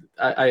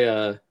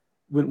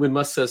when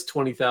Musk says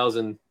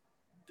 20,000,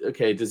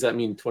 okay, does that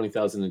mean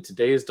 20,000 in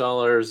today's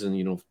dollars?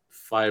 And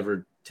 5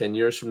 or 10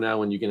 years from now,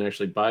 when you can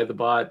actually buy the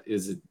bot,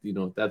 is it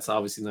that's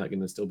obviously not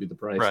going to still be the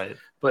price, right?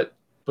 But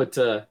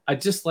I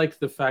just like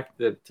the fact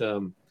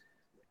that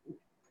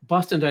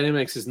Boston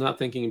Dynamics is not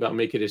thinking about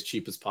make it as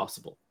cheap as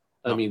possible.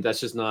 No. I mean, that's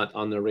just not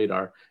on their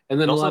radar. And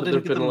then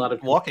there've been a lot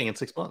of walking in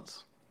 6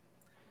 months.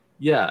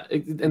 Yeah,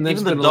 and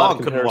even the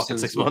dog couldn't walk in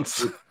 6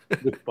 months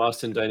with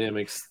Boston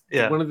Dynamics.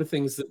 Yeah, one of the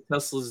things that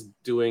Tesla's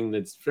doing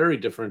that's very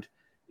different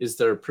is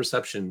their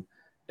perception,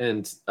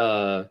 and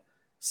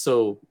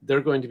so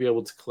they're going to be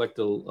able to collect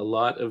a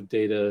lot of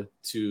data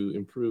to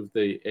improve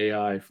the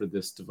AI for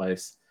this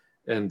device,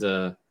 and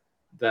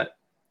that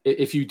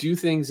if you do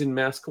things in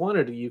mass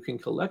quantity, you can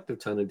collect a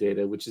ton of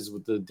data, which is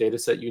the data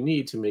set you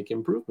need to make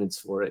improvements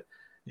for it.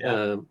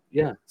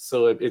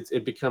 So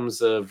it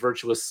becomes a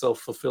virtuous,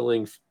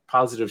 self-fulfilling,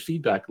 positive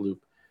feedback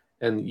loop,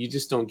 and you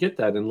just don't get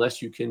that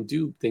unless you can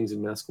do things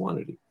in mass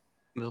quantity.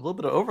 There's a little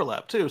bit of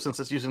overlap too, since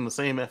it's using the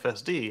same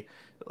FSD.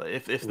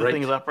 If the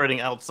thing is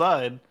operating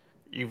outside,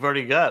 you've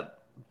already got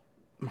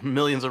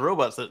millions of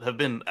robots that have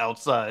been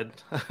outside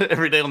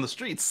every day on the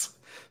streets.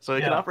 So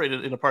it can operate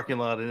in a parking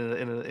lot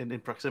in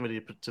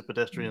proximity to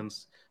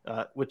pedestrians.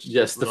 Which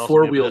the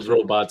four-wheeled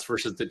robots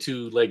versus the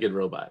two-legged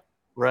robot.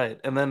 Right,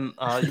 and then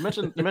you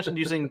mentioned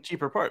using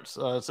cheaper parts.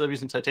 Instead of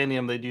using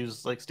titanium, they'd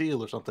use like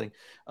steel or something.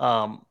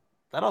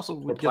 That also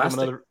would give them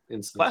another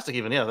plastic,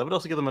 even. Yeah, that would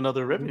also give them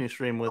another revenue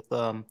stream with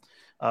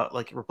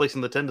like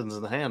replacing the tendons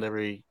in the hand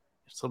every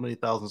so many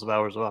thousands of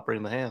hours of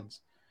operating the hands.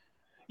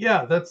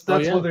 Yeah, that's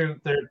what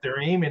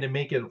they're aiming to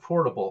make it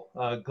affordable.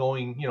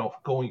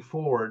 Going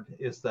forward,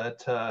 is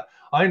that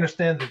I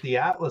understand that the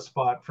Atlas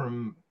bot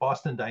from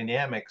Boston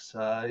Dynamics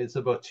is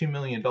about $2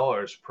 million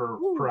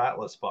per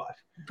Atlas bot.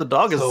 The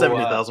dog is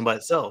 70,000 by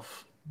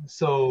itself.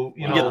 So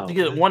you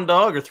get one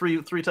dog or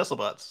three Tesla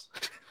bots.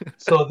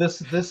 So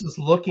this is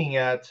looking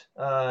at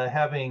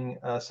having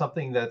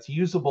something that's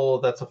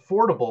usable, that's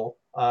affordable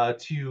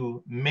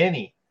to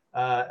many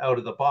out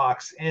of the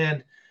box.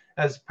 And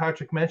as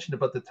Patrick mentioned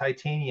about the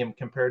titanium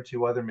compared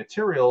to other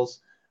materials,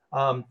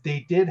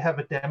 they did have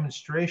a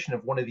demonstration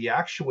of one of the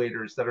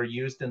actuators that are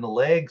used in the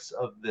legs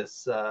of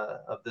this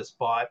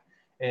bot,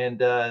 and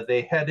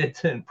they had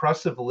it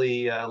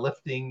impressively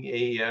lifting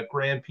a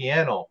grand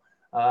piano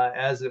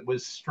as it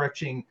was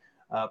stretching,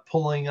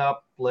 pulling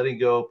up, letting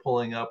go,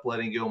 pulling up,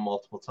 letting go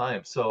multiple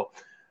times. So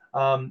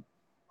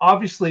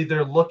obviously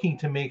they're looking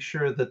to make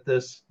sure that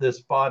this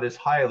bot is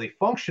highly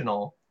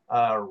functional,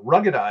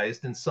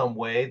 ruggedized in some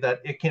way, that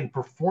it can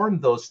perform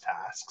those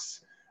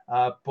tasks,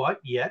 but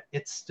yet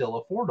it's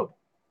still affordable.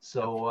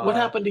 So what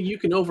happened to you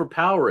can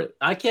overpower it?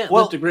 I can't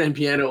lift a grand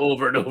piano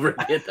over and over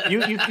again.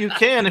 you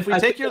can if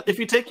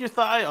you take your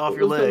thigh off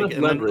your leg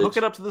and then hook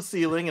it up to the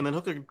ceiling and then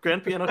hook a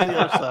grand piano to the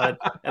other side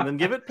and then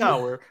give it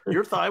power,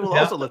 your thigh will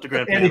also lift a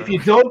grand piano. And if you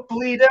don't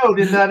bleed out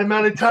in that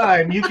amount of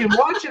time, you can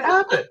watch it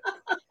happen.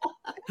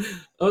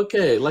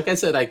 Okay, like I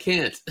said, I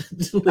can't.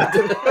 They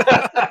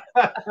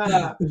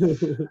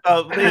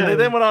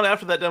then went on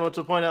after that demo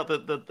to point out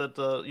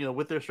that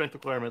with their strength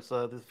requirements,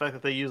 the fact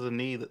that they use a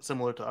knee that's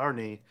similar to our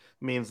knee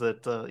means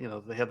that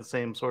they have the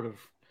same sort of.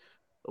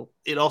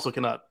 It also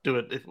cannot do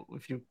it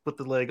if you put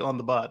the leg on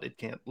the bot. It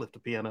can't lift a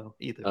piano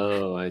either.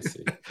 Oh, I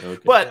see.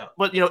 Okay. But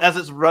as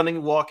it's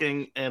running,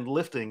 walking, and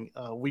lifting,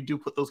 we do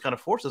put those kind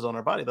of forces on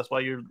our body. That's why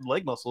your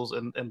leg muscles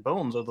and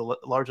bones are the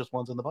largest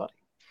ones in the body.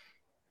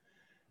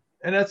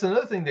 And that's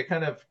another thing that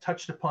kind of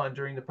touched upon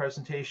during the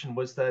presentation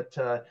was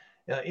that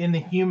in the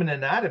human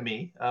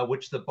anatomy,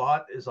 which the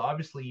bot is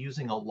obviously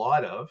using a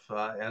lot of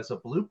as a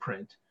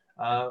blueprint,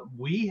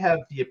 we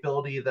have the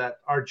ability that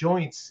our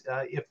joints,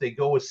 if they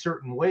go a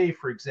certain way,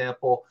 for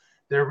example,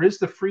 there is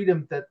the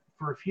freedom that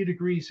for a few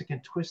degrees it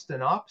can twist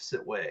an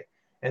opposite way.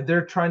 And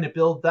they're trying to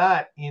build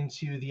that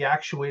into the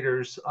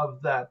actuators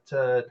of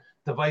that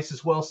device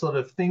as well, so that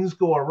if things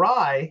go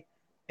awry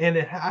and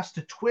it has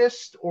to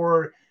twist,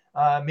 or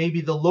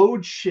maybe the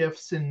load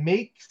shifts and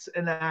makes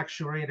an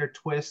actuator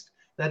twist,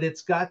 that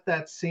it's got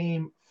that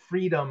same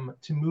freedom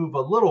to move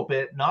a little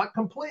bit, not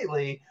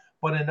completely,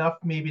 but enough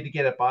maybe to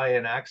get it by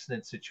an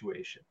accident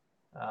situation.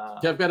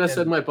 I've got to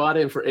send my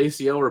body in for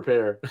ACL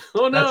repair.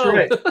 Oh, no.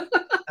 That's right.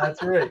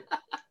 That's right.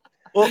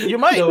 Well, you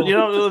might,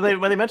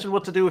 when they mentioned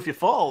what to do if you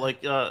fall, like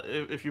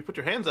if you put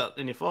your hands out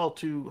and you fall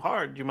too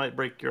hard, you might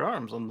break your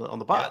arms on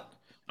the bot.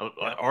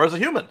 Yeah. Or as a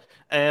human.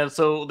 And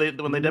so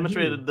when they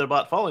demonstrated their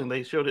bot falling,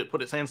 they showed it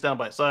put its hands down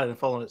by its side and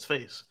fall on its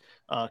face.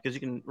 because you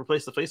can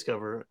replace the face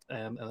cover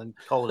and then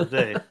call it a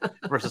day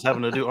versus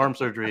having to do arm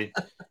surgery.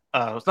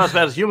 It's not as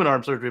bad as human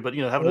arm surgery, but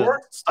having to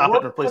stop it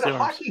and replace the arms.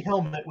 Put a hockey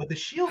helmet with a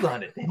shield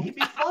on it, and he'd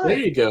be fine. There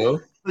you go.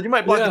 But you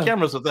might block the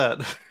cameras with that.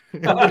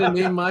 I'm gonna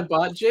name my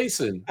bot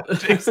Jason.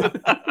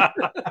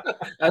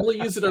 I will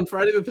use it on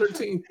Friday the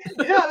 13th.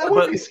 Yeah, that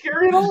wouldn't be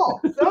scary at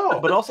all. No.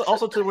 But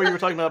also to where you were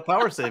talking about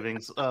power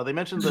savings, they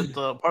mentioned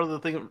that part of the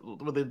thing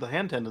with the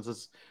hand tendons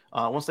is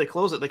once they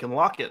close it, they can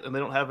lock it, and they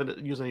don't have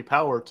to use any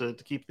power to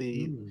keep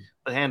the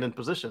hand in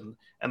position.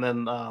 And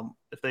then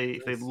if they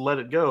let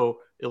it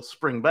go, it'll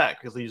spring back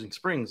because they're using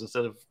springs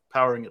instead of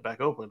powering it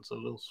back open, so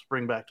it'll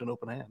spring back to an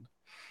open hand.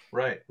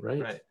 Right.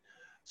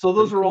 So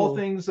those are all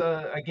things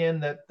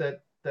again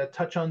that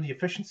touch on the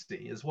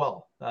efficiency as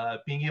well.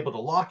 Being able to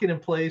lock it in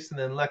place and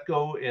then let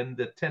go and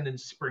the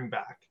tendons spring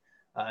back,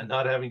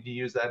 not having to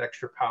use that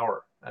extra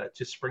power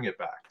to spring it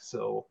back.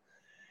 So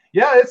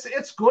yeah,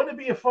 it's going to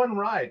be a fun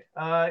ride.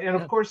 And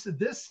of course,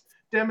 this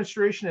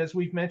demonstration, as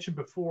we've mentioned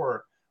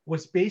before,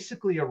 was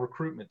basically a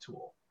recruitment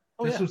tool.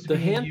 This was the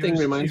hand thing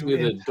reminds me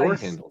of the door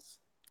handles.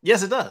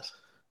 Yes, it does.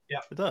 Yeah,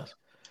 it does.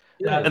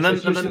 Yeah, and then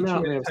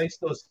entice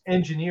those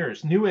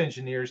new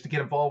engineers to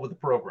get involved with the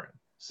program.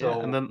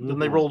 So and then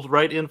they rolled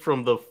right in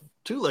from the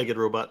two-legged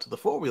robot to the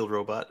four-wheeled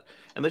robot,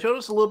 and they showed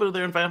us a little bit of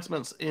their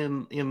advancements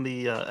in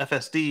the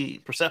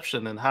FSD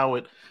perception and how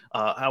it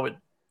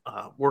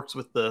works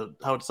with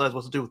how it decides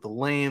what to do with the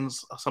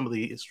lanes, some of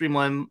the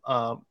streamline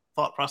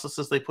thought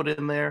processes they put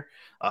in there,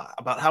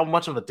 about how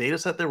much of a data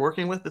set they're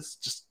working with. It's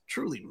just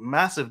truly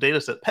massive data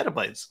set,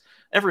 petabytes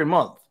every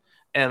month.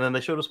 And then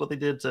they showed us what they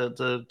did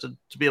to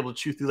be able to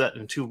chew through that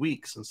in 2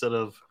 weeks instead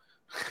of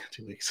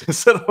 2 weeks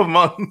instead of a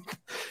month.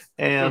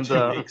 And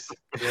 2 weeks.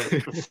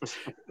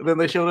 Then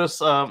they showed us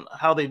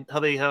how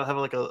they have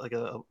like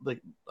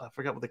I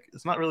forgot what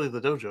it's not really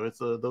the dojo.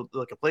 It's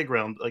like a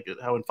playground. Like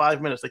how in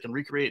 5 minutes they can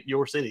recreate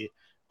your city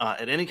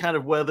at any kind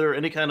of weather,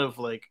 any kind of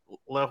like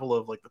level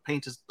of like the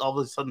paint is all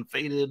of a sudden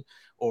faded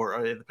or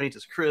the paint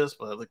is crisp.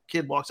 The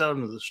kid walks out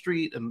into the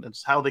street, and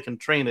it's how they can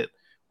train it.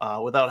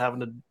 Without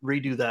having to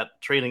redo that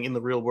training in the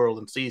real world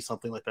and see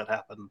something like that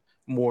happen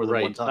more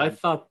than one time. I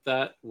thought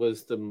that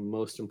was the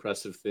most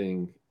impressive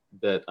thing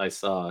that I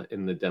saw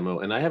in the demo,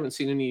 and I haven't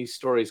seen any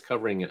stories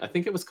covering it. I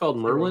think it was called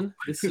Merlin,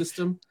 this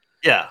system.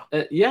 Yeah.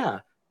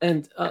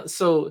 And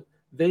so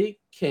they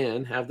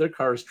can have their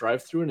cars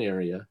drive through an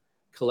area,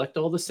 collect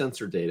all the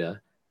sensor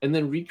data, and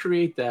then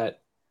recreate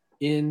that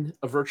in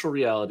a virtual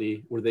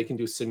reality where they can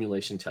do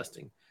simulation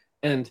testing.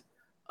 And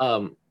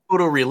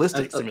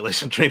photorealistic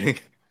simulation training.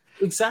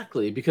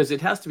 Exactly, because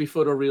it has to be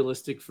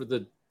photorealistic for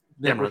the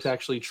network to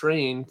actually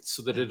train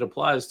so that it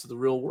applies to the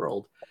real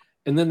world.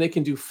 And then they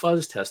can do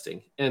fuzz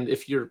testing. And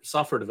if you're a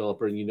software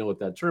developer, and you know what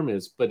that term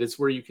is, but it's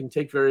where you can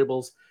take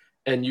variables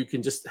and you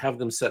can just have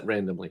them set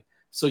randomly.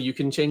 So you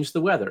can change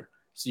the weather.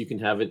 So you can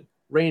have it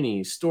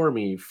rainy,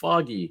 stormy,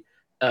 foggy.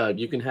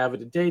 You can have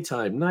it at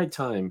daytime,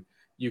 nighttime.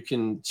 You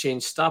can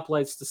change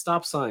stoplights to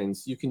stop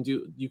signs. You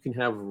can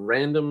have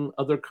random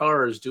other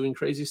cars doing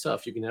crazy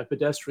stuff. You can have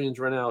pedestrians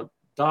run out,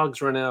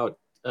 dogs run out,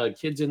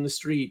 kids in the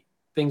street,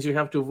 things you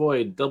have to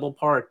avoid, double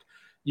parked.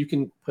 You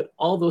can put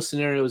all those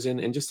scenarios in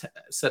and just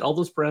set all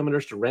those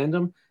parameters to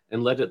random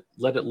and let it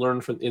learn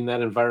from in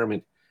that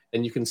environment.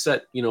 And you can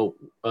set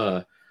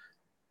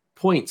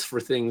points for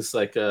things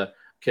like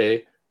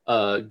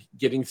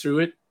getting through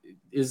it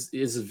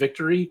is a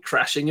victory,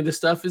 crashing into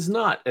stuff is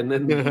not. And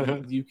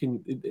then you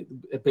can,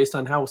 based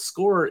on how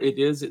score it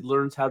is, it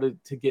learns how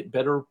to get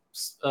better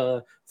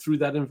through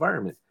that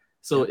environment.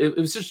 So it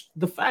was just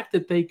the fact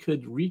that they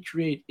could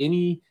recreate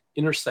any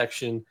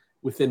intersection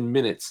within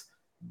minutes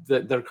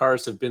that their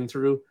cars have been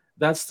through.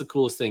 That's the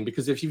coolest thing,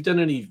 because if you've done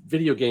any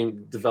video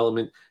game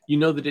development, you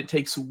know that it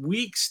takes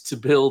weeks to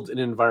build an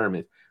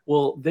environment.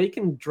 Well, they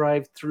can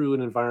drive through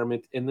an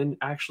environment and then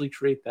actually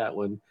create that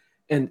one.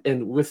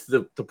 And with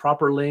the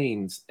proper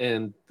lanes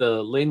and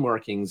the lane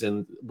markings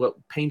and what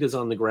paint is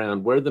on the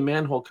ground, where the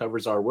manhole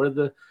covers are, where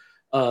the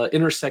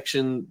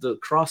intersection, the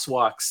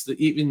crosswalks,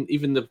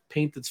 even the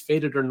paint that's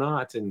faded or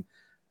not. And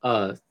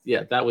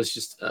that was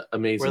just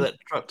amazing. Where that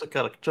truck took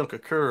out a chunk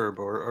of curb,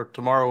 or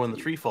tomorrow when the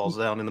tree falls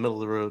down in the middle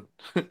of the road.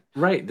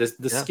 Right.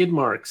 The skid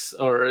marks,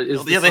 or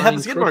they have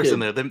the skid marks in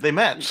there. They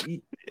match.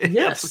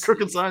 Yes. The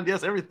crooked sign.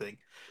 Yes, everything.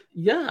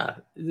 Yeah.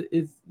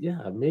 It's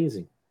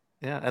amazing.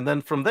 Yeah, and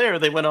then from there,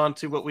 they went on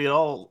to what we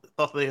all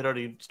thought they had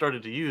already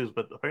started to use,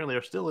 but apparently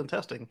are still in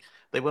testing.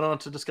 They went on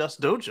to discuss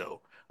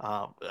Dojo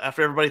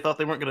after everybody thought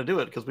they weren't going to do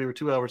it because we were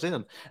 2 hours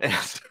in.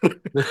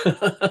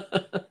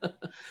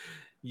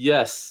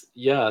 Yes,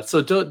 yeah.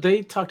 So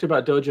they talked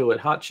about Dojo at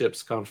Hot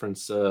Chips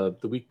conference the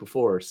week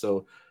before.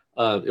 So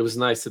it was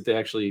nice that they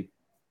actually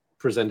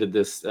presented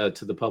this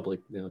to the public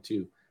now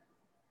too.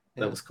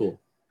 That was cool.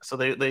 So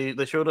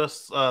they showed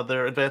us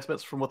their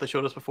advancements from what they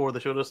showed us before. They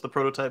showed us the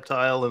prototype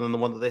tile and then the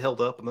one that they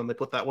held up, and then they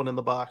put that one in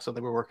the box and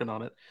they were working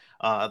on it.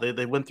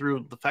 They went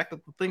through the fact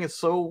that the thing is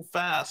so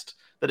fast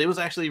that it was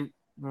actually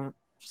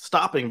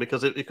stopping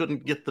because it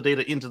couldn't get the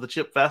data into the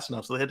chip fast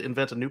enough. So they had to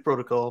invent a new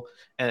protocol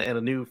and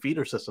a new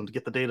feeder system to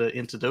get the data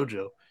into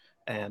Dojo.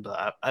 And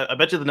I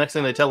bet you the next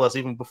thing they tell us,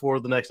 even before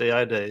the next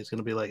AI day, is going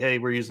to be like, "Hey,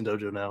 we're using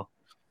Dojo now."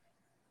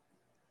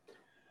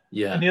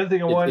 Yeah. And the other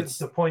thing I wanted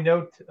to point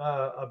out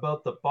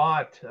about the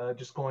bot,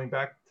 just going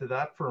back to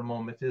that for a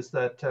moment, is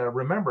that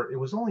remember, it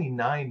was only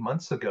 9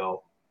 months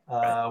ago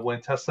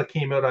when Tesla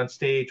came out on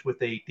stage with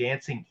a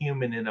dancing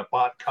human in a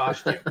bot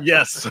costume.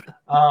 Yes.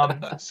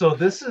 So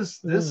this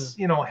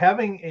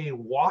having a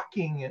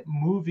walking,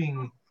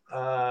 moving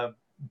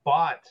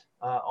bot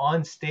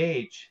on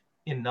stage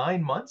in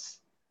 9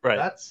 months, right?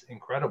 That's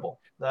incredible.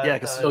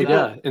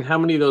 And how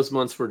many of those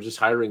months were just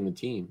hiring the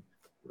team?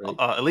 Right?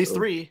 At least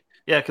 3.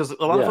 Yeah, because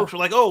a lot of folks were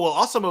like, "Oh, well,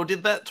 Osimo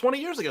did that 20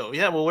 years ago."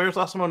 Yeah, well, where's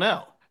Osimo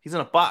now? He's in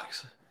a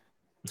box,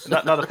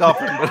 not a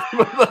coffin,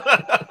 but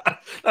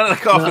not in a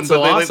coffin. Not so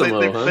but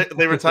Osimo,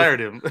 they retired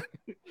him,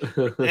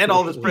 and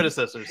all of his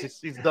predecessors.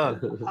 He's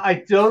done.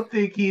 I don't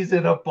think he's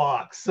in a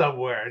box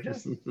somewhere.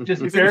 Just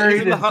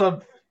buried in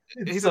some.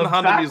 He's in the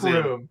Honda back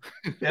Museum. Room.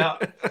 Yeah,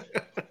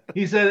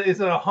 he's at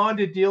a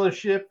Honda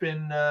dealership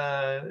in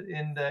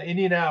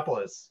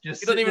Indianapolis. Just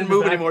he doesn't even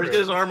move anymore. He's got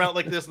his arm out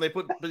like this, and they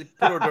put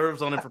hors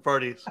d'oeuvres on him for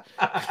parties.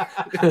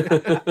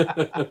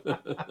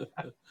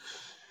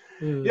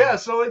 Yeah,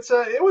 so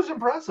it was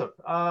impressive.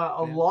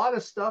 A lot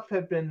of stuff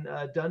had been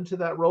done to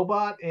that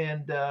robot,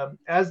 and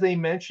as they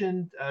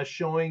mentioned,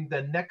 showing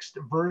the next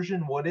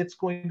version, what it's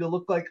going to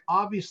look like.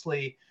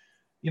 Obviously,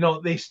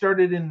 they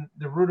started in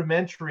the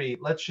rudimentary.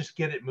 Let's just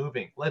get it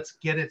moving. Let's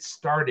get it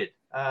started.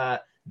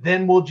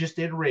 Then we'll just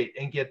iterate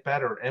and get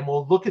better. And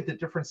we'll look at the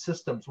different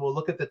systems. We'll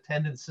look at the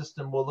tendon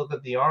system. We'll look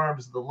at the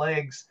arms, the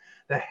legs,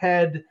 the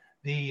head,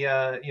 the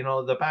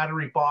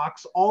battery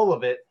box, all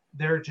of it.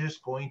 They're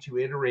just going to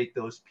iterate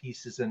those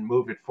pieces and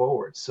move it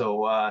forward.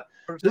 So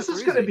this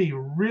is going to be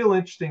real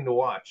interesting to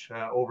watch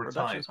over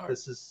time.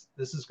 This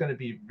is going to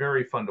be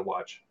very fun to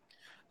watch.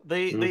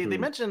 They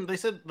mentioned, they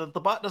said that the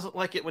bot doesn't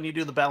like it when you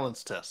do the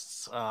balance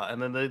tests, and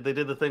then they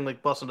did the thing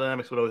like Boston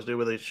Dynamics would always do,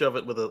 where they shove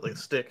it with a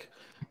stick.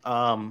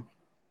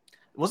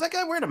 Was that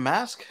guy wearing a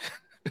mask?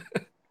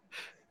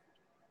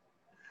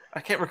 I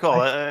can't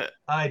recall.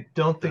 I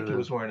don't think he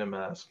was wearing a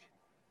mask.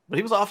 But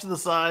he was off to the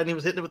side. And he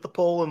was hitting it with the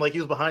pole, and like he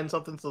was behind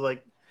something, so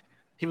like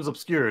he was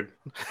obscured.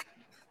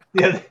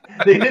 Yeah,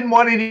 they didn't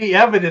want any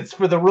evidence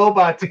for the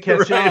robot to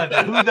catch on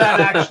to who that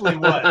actually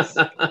was.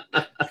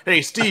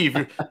 Hey, Steve,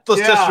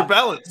 let's test your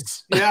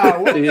balance.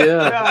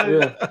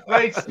 Yeah.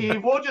 Right,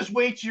 Steve. We'll just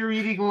wait till you're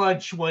eating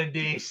lunch one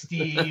day,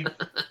 Steve.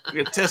 We're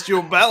going to test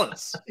your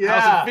balance. Yeah.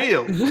 How's it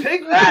feel?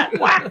 Take that.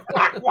 Whack,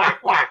 whack, whack,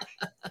 whack.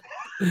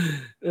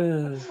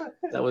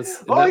 That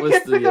was. You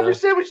can't pick up your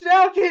sandwich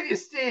now, can you,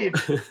 Steve?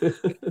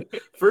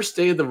 First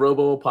day of the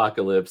Robo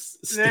Apocalypse,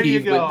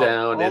 Steve went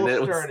down, and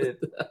it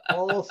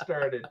all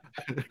started.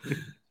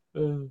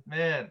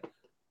 Man.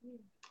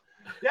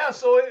 Yeah,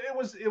 so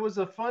it was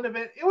a fun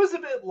event. It was a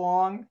bit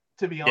long,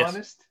 to be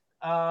honest.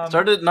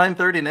 Started at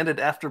 9:30 and ended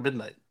after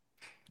midnight.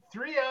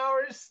 3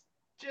 hours,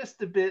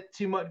 just a bit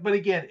too much. But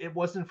again, it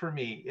wasn't for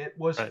me. It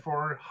was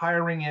for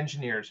hiring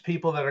engineers,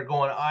 people that are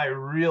going, I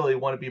really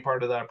want to be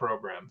part of that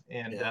program.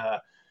 And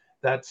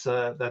that's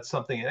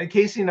something. And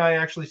Casey and I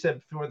actually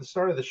said before the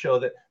start of the show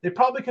that they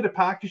probably could have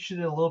packaged it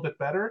a little bit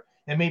better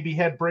and maybe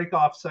had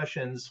break-off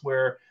sessions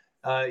where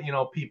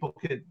people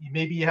could,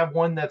 maybe you have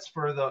one that's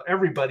for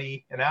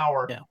everybody an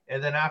hour,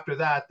 and then after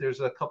that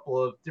there's a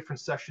couple of different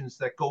sessions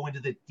that go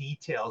into the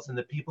details, and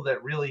the people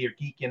that really are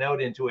geeking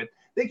out into it,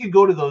 they could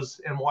go to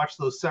those and watch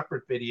those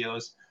separate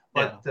videos,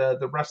 but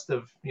the rest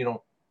of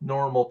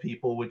normal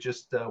people would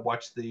just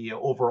watch the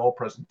overall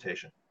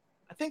presentation.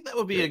 I think that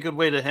would be a good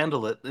way to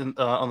handle it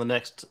on the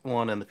next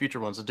one and the future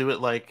ones, to do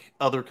it like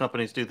other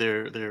companies do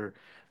their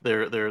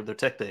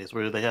tech days,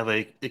 where they have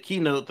a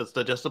keynote that's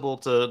digestible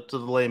to the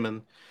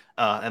layman,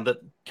 and that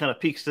kind of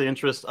piques the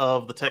interest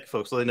of the tech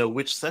folks, so they know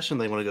which session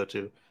they want to go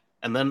to.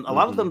 And then a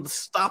lot of them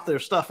stop their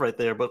stuff right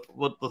there, but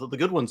what the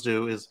good ones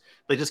do is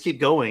they just keep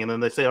going, and then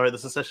they say, all right,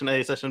 this is session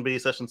A, session B,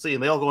 session C,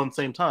 and they all go on the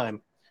same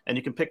time, and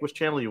you can pick which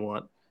channel you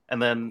want,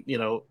 and then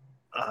you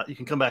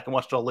can come back and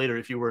watch it all later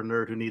if you were a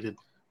nerd who needed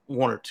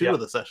one or two of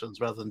the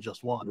sessions rather than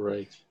just one.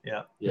 Right.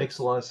 Yeah. Makes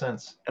a lot of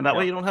sense. And that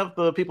way you don't have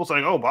the people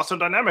saying, oh, Boston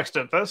Dynamics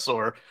did this,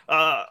 or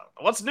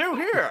what's new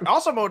here?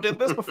 Osimo did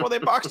this before they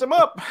boxed him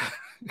up.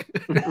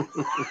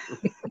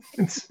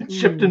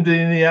 Shipped him to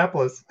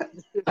Indianapolis.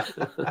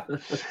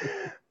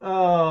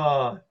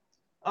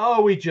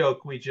 We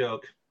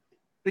joke.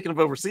 Speaking of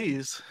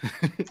overseas.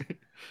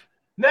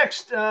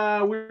 Next, we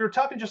were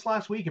talking just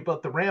last week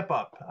about the ramp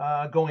up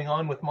going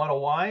on with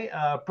Model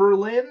Y.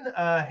 Berlin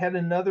had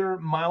another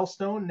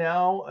milestone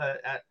now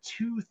at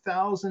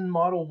 2,000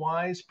 Model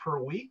Ys per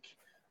week.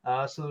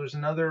 So there's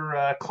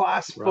another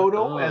class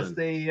photo as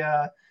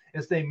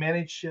they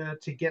manage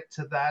to get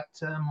to that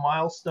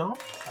milestone.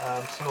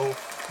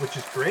 Which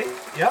is great.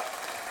 Yep.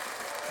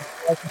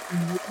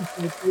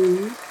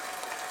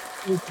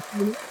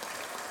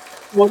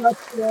 Well,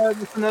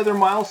 that's another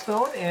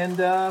milestone, and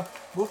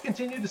we'll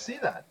continue to see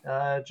that.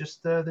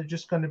 They're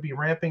just going to be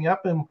ramping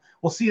up, and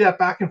we'll see that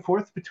back and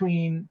forth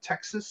between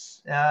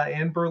Texas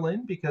and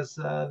Berlin, because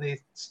they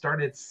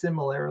started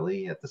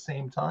similarly at the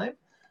same time.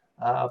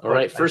 All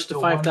right, first to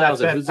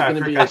 5,000. Who's it going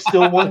to be? I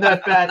still won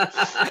that bet.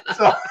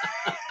 So,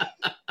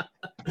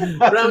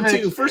 round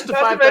two, first to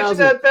 5,000.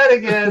 That bet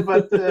again,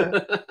 but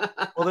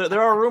well,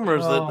 there are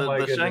rumors that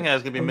the Shanghai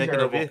is going to be making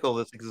a vehicle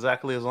that's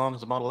exactly as long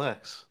as the Model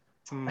X.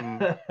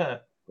 Oh,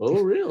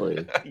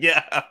 really?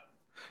 Yeah.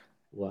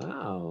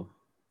 Wow.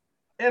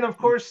 And of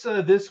course,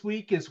 this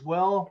week as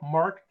well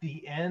marked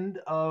the end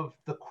of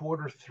the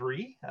quarter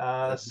three.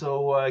 So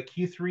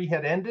Q3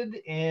 had ended,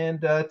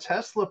 and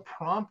Tesla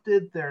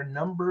prompted their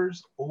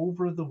numbers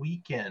over the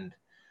weekend.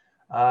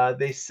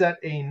 They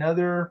set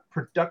another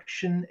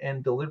production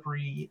and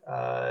delivery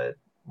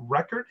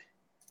record,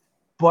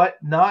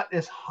 but not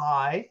as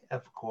high,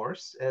 of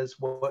course, as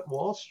what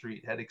Wall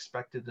Street had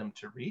expected them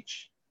to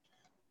reach,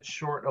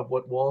 short of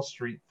what Wall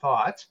Street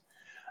thought.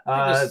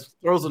 Just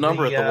throws a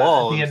number at the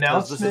wall. The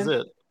announcement. This is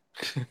it.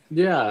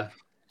 Yeah,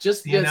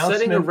 just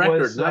setting a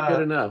record, not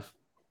good enough.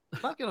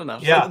 Not good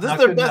enough. Yeah,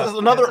 so this is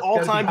another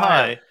all-time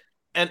high,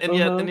 and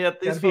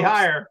yet these folks, be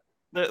higher.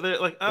 They're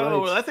like,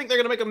 oh, right. I think they're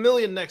going to make $1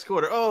 million next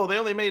quarter. Oh, they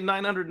only made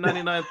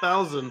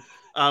 999,000,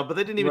 but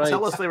they didn't even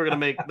tell us they were going to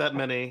make that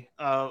many.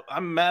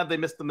 I'm mad they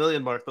missed the 1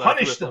 million mark.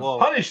 Punish them.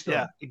 Punish them.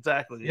 Yeah,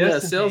 exactly.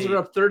 Yes, sales are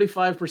up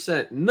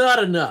 35%.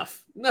 Not enough.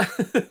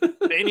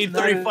 They need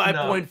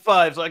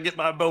 35.5, so I get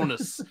my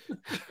bonus.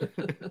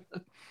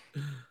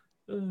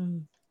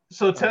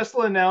 So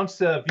Tesla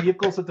announced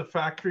vehicles at the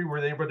factory where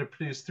they were to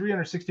produce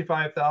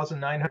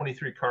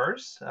 365,923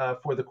 cars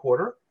for the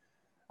quarter.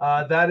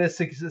 That is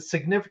a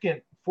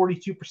significant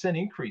 42%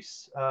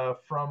 increase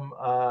from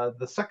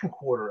the second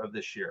quarter of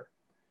this year.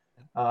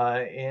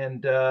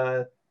 And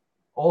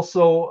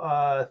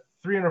also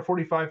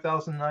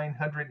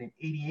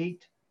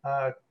 345,988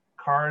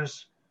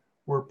 cars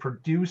were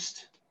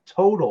produced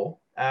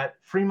total at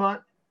Fremont,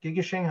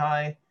 Giga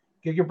Shanghai,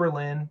 Giga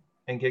Berlin,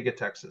 and Giga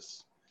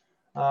Texas.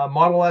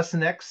 Model S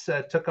and X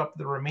took up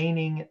the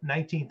remaining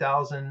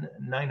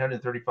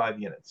 19,935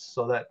 units.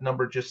 So that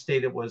number just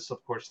stated was,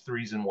 of course,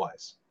 threes and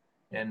Ys.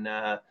 And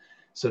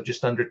so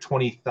just under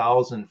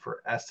 20,000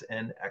 for S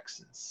and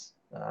X's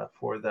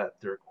for that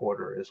third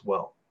quarter as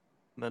well.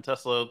 And then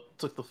Tesla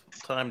took the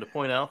time to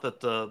point out that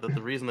the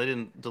reason they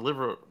didn't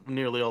deliver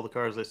nearly all the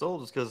cars they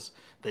sold is because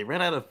they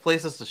ran out of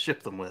places to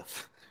ship them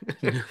with.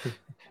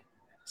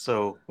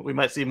 So we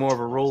might see more of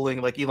a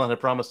rolling, like Elon had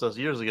promised us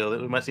years ago,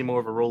 that we might see more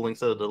of a rolling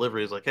set of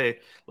deliveries. Like, hey,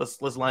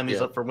 let's line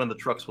these up for when the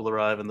trucks will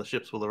arrive and the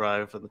ships will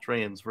arrive and the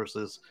trains,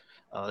 versus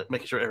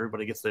making sure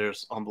everybody gets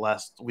theirs on the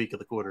last week of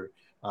the quarter,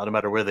 no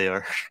matter where they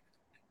are.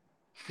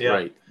 Yeah.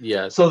 Right.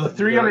 Yeah. So the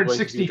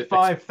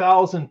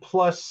 365,000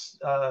 plus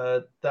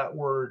that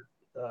were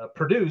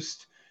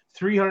produced,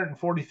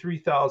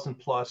 343,000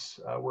 plus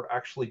were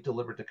actually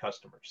delivered to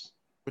customers.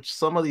 Which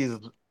some of these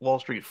Wall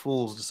Street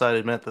fools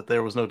decided meant that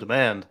there was no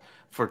demand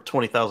for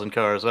 20,000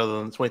 cars, rather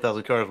than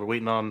 20,000 cars were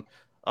waiting on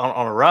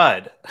a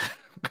ride,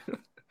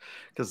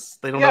 because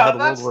they don't know how the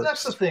world works.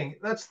 That's the thing.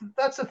 That's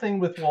the thing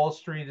with Wall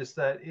Street, is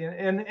that,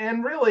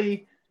 and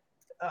really,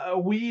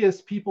 we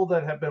as people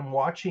that have been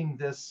watching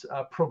this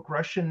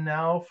progression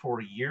now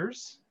for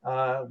years,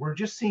 we're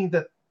just seeing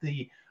that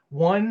the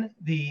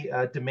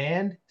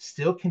demand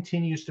still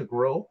continues to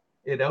grow.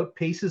 It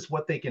outpaces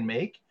what they can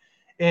make,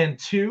 and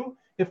two,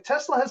 if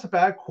Tesla has a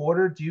bad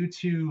quarter due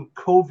to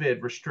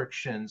COVID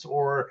restrictions,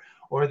 or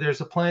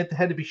there's a plant that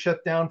had to be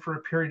shut down for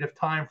a period of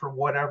time for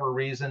whatever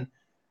reason,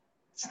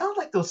 it's not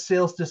like those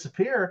sales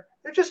disappear.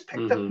 They're just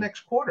picked up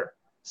next quarter.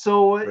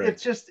 So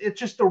it's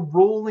just a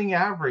rolling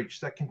average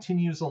that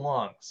continues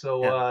along.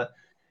 So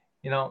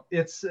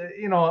it's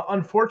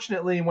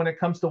unfortunately, when it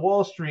comes to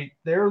Wall Street,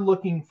 they're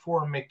looking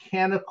for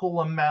mechanical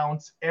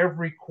amounts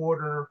every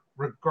quarter,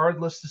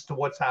 regardless as to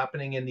what's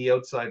happening in the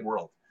outside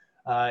world.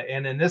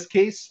 And in this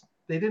case,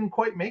 they didn't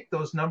quite make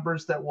those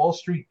numbers that Wall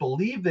Street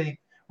believed they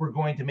were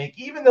going to make,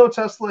 even though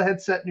Tesla had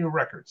set new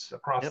records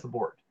across the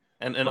board.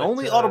 And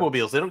only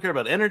automobiles. They don't care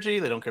about energy.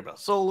 They don't care about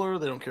solar.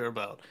 They don't care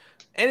about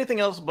anything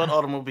else but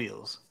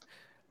automobiles.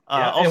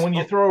 Also, and when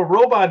you throw a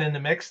robot in the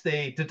mix,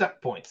 they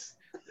deduct points.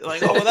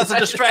 Like, oh, that's a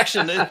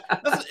distraction. I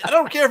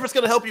don't care if it's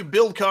going to help you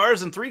build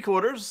cars in 3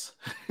 quarters.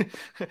 It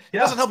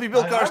doesn't help you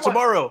build cars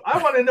tomorrow.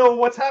 I want to know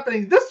what's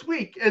happening this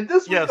week and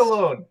this week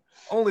alone.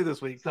 Only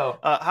this week. So,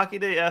 Hockey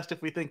Day asked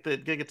if we think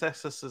that Giga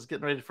Texas is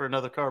getting ready for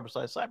another car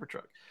besides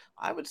Cybertruck.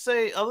 I would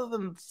say, other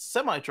than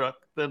semi-truck,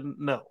 then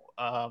no.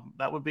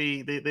 That would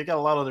be, they got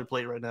a lot on their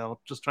plate right now,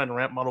 just trying to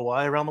ramp Model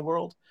Y around the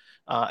world.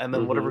 And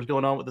then whatever's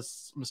going on with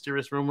this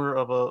mysterious rumor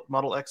of a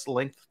Model X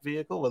length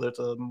vehicle, whether it's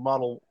a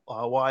Model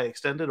Y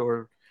extended,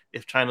 or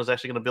if China's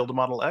actually going to build a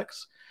Model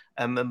X.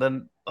 And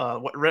then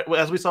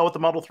as we saw with the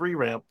Model 3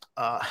 ramp,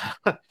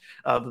 the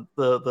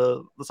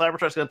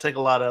Cybertruck's going to take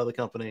a lot out of the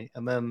company.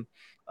 And then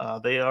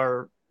they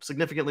are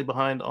significantly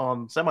behind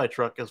on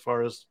semi-truck as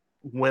far as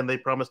when they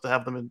promised to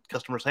have them in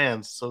customers'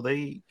 hands. So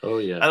I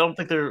don't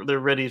think they're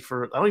ready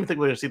for. I don't even think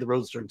we're going to see the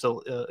Roadster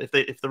until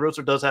if the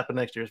Roadster does happen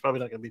next year. It's probably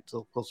not going to be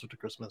till closer to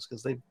Christmas,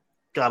 because they've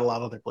got a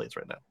lot on their plates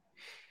right now.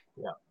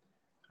 Yeah,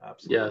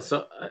 absolutely. Yeah,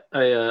 so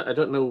I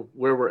don't know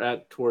where we're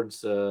at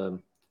towards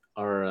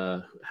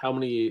are how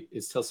many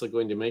is Tesla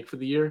going to make for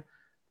the year,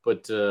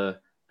 but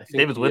I think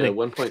David's winning.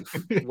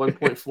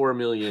 1.4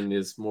 million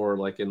is more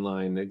like in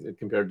line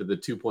compared to the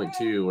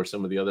 2.2 or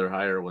some of the other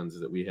higher ones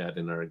that we had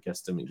in our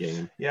guesstimate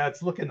game. Yeah,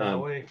 it's looking that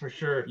way for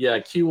sure. Yeah,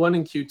 Q1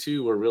 and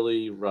Q2 were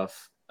really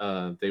rough.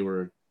 They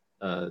were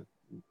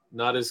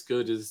not as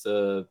good as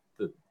the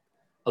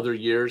other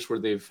years where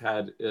they've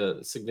had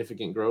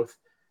significant growth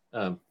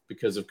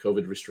because of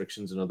COVID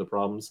restrictions and other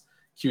problems.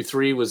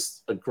 Q3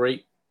 was a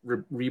great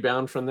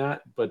rebound from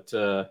that, but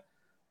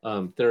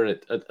they're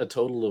at a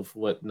total of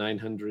what,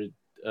 900.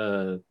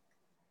 I'm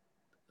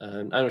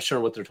not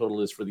sure what their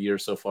total is for the year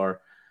so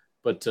far,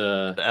 but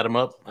add them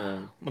up.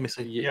 Let me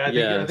see. Yeah,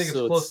 I think it's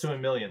close to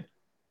 1 million.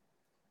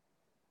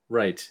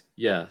 Right.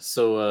 Yeah.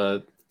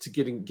 So to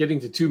getting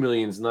to 2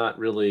 million is not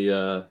really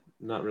in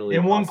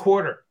possible. one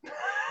quarter.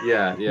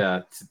 Yeah.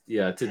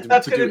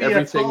 That's going to be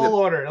a tall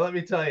order, let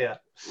me tell you.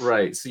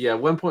 Right. So yeah,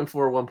 1.4,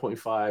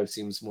 1.5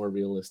 seems more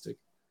realistic.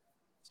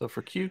 So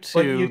for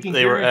Q2,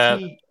 they were at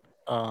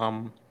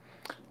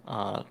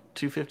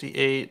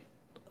 258.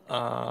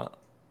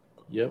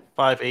 Yep.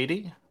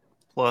 580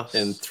 plus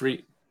and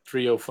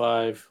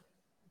 305,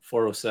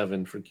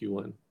 407 for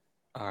Q1.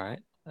 All right,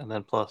 and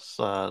then plus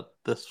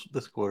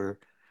this quarter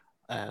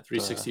at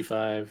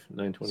 365,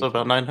 920. So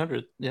about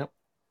 900. Yep,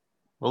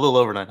 a little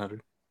over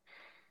 900.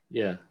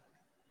 Yeah.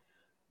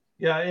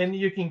 Yeah, and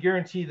you can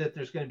guarantee that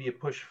there's going to be a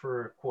push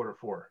for quarter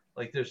four.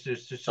 Like there's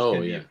just going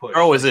to be a push.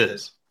 Always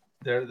is.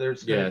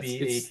 There's going to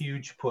be a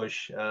huge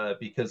push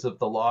because of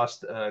the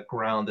lost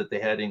ground that they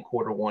had in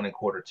quarter one and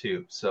quarter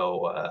two.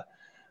 So,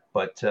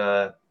 but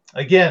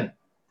again,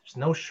 there's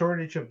no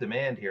shortage of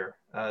demand here.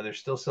 They're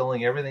still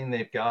selling everything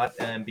they've got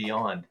and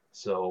beyond.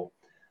 So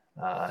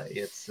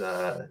it's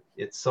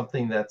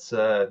something that's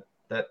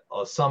that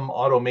some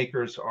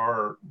automakers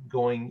are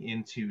going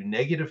into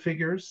negative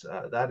figures.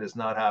 That is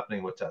not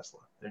happening with Tesla.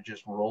 They're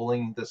just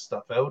rolling this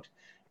stuff out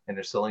and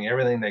they're selling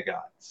everything they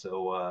got.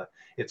 So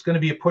it's going to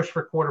be a push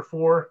for quarter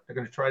four. They're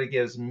going to try to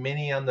get as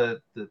many on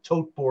the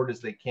tote board as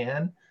they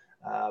can.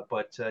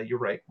 But you're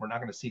right. We're not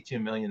going to see 2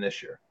 million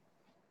this year.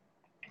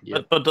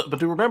 Yep. But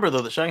do remember,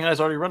 though, that Shanghai is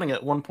already running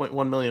at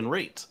 1.1 million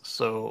rate.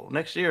 So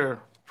next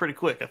year, pretty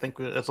quick. I think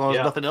as long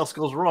as nothing else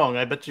goes wrong,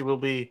 I bet you will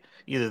be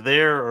either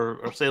there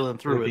or sailing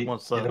through it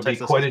once it'll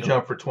Texas be quite a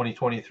jump for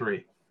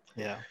 2023.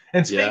 Yeah.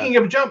 And speaking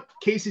of jump,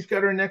 Casey's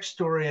got our next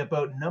story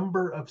about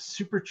number of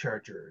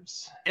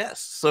superchargers.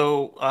 Yes.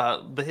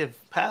 So they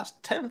have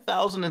passed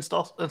 10,000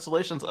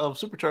 installations of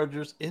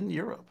superchargers in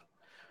Europe.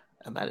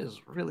 And that is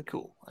really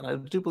cool. And I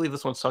do believe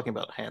this one's talking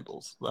about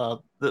handles.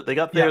 They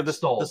got there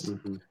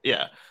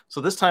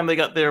So this time they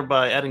got there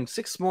by adding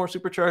 6 more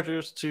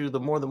superchargers to the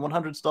more than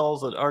 100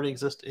 stalls that already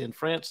exist in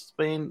France,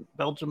 Spain,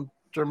 Belgium,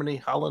 Germany,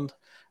 Holland,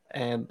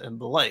 and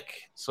the like.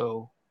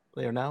 So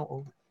they are now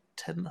over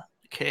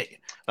 10K.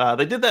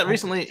 They did that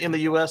recently in the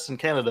US and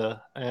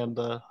Canada, and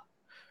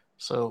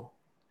so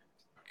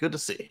good to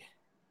see.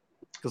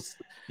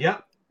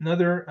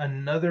 Another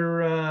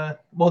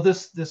well,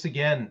 this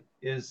again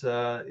is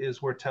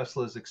where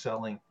Tesla is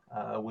excelling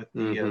with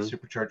the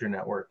supercharger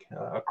network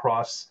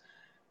across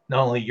not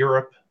only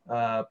Europe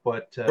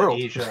but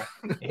Asia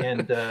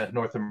and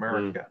North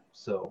America.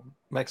 So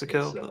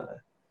Mexico,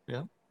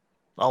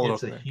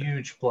 it's a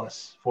huge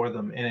plus for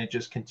them, and it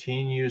just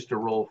continues to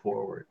roll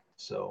forward.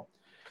 So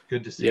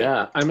good to see.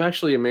 Yeah, I'm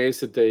actually amazed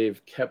that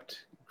they've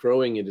kept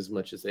growing it as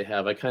much as they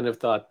have. I kind of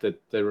thought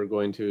that they were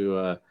going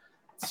to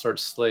start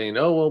slaying,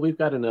 we've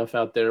got enough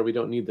out there, we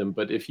don't need them.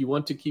 But if you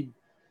want to keep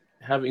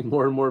having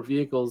more and more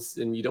vehicles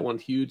and you don't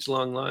want huge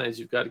long lines,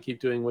 you've got to keep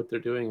doing what they're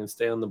doing and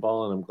stay on the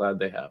ball, and I'm glad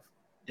they have.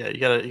 Yeah, you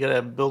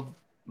gotta build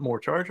more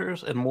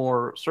chargers and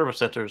more service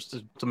centers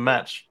to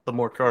match the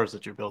more cars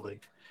that you're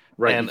building.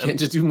 Right, you can't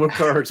just do more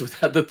cars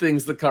without the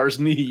things the cars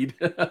need.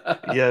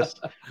 Yes.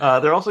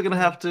 They're also going to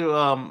have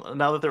to,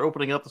 now that they're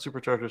opening up the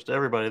superchargers to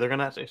everybody, they're going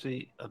to have to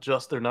actually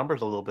adjust their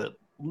numbers a little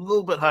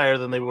bit higher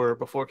than they were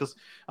before, because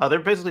they're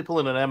basically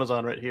pulling an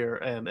Amazon right here,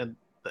 and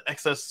the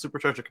excess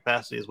supercharger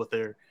capacity is what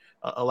they're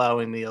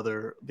allowing the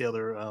other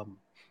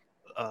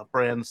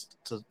brands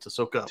to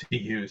soak up. To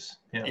use.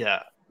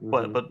 Yeah.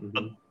 But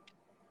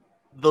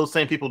those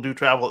same people do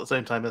travel at the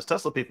same time as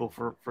Tesla people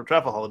for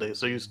travel holidays.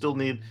 So you still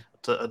need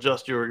to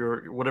adjust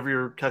your whatever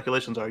your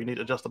calculations are. You need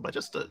to adjust them by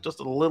just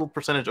a little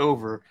percentage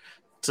over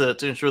to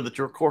ensure that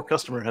your core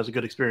customer has a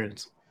good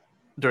experience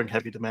during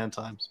heavy demand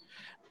times.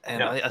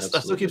 And I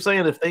still keep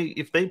saying,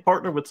 if they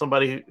partner with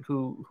somebody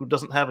who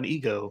doesn't have an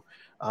ego,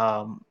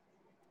 look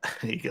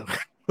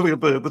at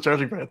the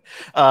charging brand,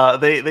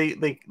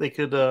 they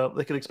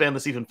could expand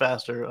this even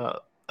faster.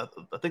 I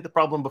think the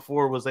problem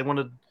before was they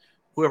wanted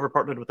whoever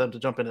partnered with them to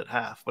jump in at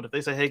half. But if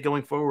they say, hey,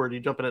 going forward, you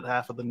jump in at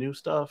half of the new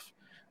stuff,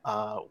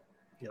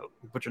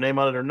 put your name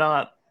on it or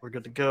not, we're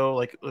good to go.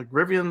 Like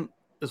Rivian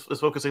is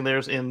focusing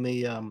theirs in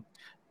the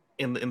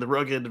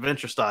rugged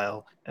adventure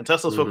style, and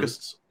Tesla's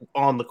focused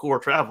on the core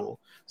travel.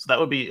 So that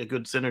would be a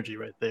good synergy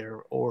right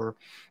there. Or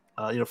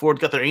Ford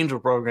got their Angel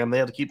program. They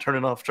had to keep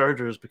turning off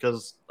chargers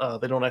because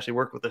they don't actually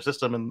work with their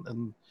system,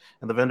 and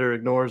the vendor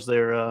ignores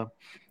their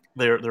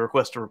their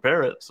request to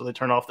repair it. So they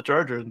turn off the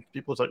charger, and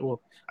people are like,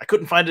 "Well, I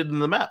couldn't find it in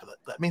the map."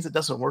 That means it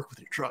doesn't work with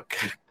your truck.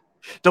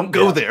 Don't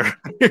go there.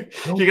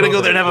 You're gonna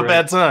go there and have a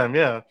bad time.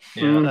 Yeah.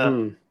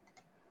 So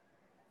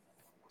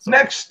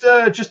next,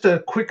 just a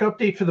quick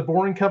update for the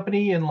Boring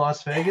Company in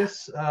Las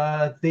Vegas.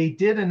 They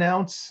did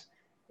announce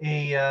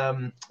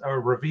a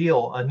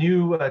reveal, a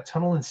new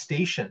tunnel and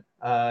station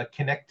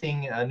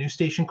connecting a new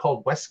station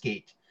called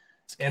Westgate.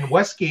 And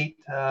Westgate,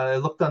 I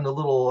looked on the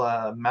little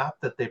map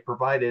that they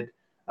provided.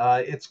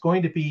 It's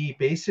going to be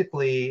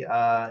basically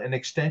an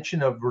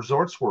extension of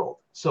Resorts World.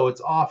 So it's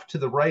off to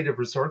the right of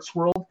Resorts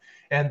World.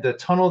 And the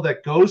tunnel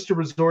that goes to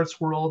Resorts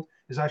World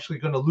is actually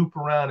going to loop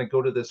around and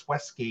go to this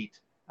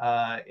Westgate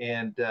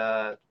and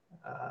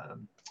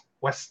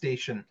West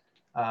Station.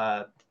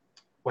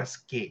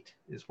 Westgate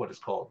is what it's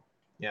called.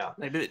 Yeah,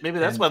 maybe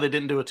that's why they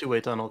didn't do a two-way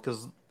tunnel,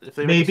 because if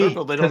they maybe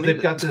circle, they don't need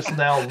they've got this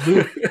now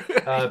loop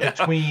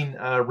between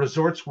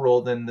Resorts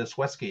World and this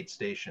Westgate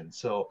station.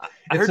 So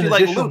I heard you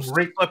like loops. So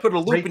I put a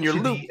loop in your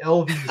loop. The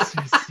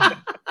LVCC.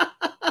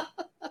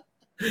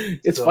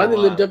 It's finally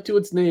lived up to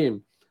its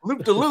name.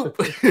 Loop to loop.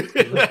 Loop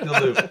to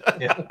loop.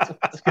 Yeah.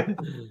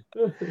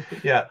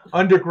 Yeah.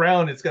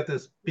 Underground, it's got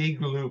this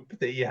big loop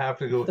that you have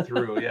to go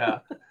through. Yeah.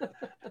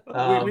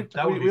 That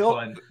would be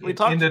fun.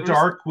 In the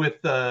dark with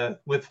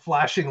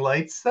flashing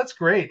lights. That's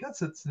great.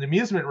 It's an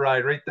amusement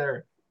ride right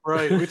there.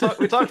 Right. We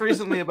talked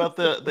recently about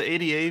the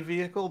ADA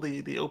vehicle,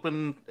 the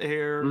open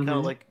air kind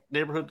of like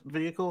neighborhood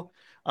vehicle.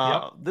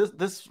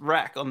 This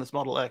rack on this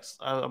Model X,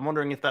 I'm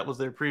wondering if that was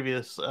their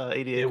previous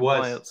ADA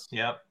compliance.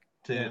 Yep.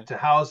 To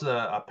house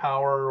a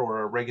power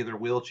or a regular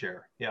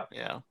wheelchair. Yeah.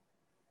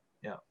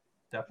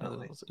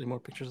 Definitely. Any more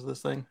pictures of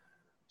this thing?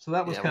 So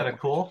that was kind of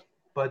cool.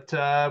 But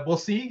we'll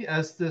see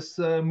as this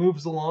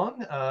moves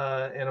along.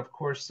 And of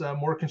course,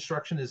 more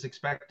construction is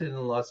expected in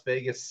Las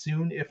Vegas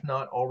soon, if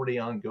not already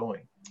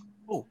ongoing.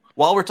 Oh,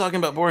 while we're talking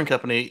about Boring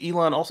Company,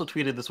 Elon also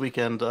tweeted this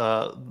weekend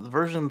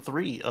version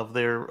 3 of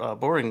their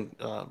boring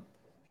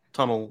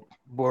tunnel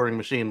boring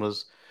machine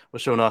was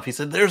shown off. He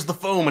said, "There's the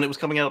foam," and it was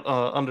coming out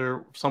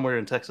under somewhere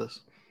in Texas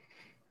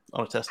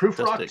on a test. Proof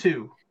Rock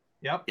 2.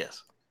 Yep.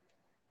 Yes.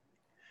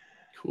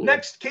 Cool.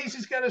 Next,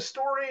 Casey's got a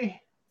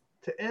story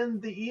to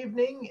end the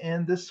evening,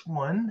 and this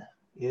one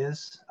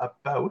is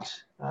about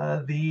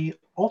the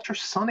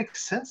ultrasonic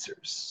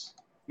sensors.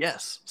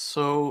 Yes.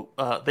 So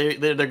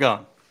they're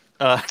gone.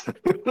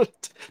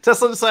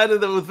 Tesla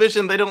decided that with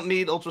Vision they don't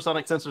need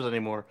ultrasonic sensors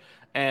anymore,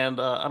 and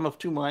I'm of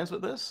two minds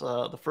with this.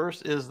 The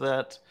first is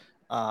that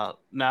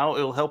now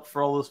it'll help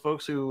for all those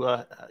folks who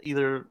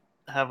either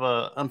have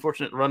a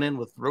unfortunate run-in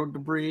with road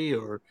debris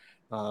or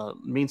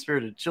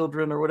mean-spirited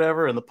children or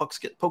whatever, and the pucks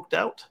get poked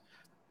out.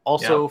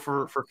 Also,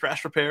 for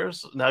crash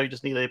repairs, now you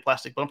just need a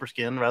plastic bumper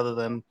skin rather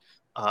than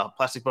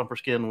plastic bumper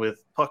skin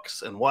with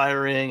pucks and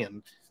wiring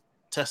and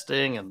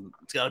testing, and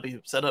it's got to be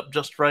set up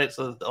just right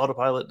so that the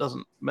autopilot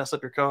doesn't mess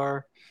up your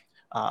car.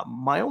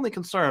 My only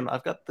concern,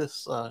 I've got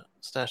this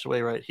stashed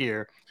away right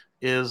here,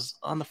 is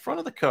on the front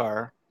of the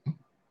car,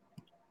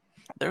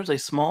 there's a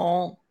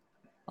small,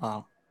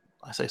 I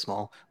say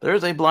small,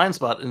 there's a blind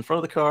spot in front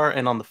of the car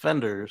and on the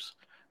fenders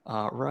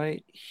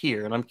right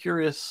here. And I'm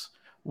curious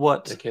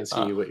what... I can't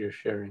see what you're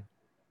sharing.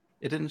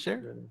 It didn't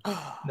share?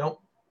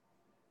 Nope.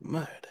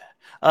 Murder.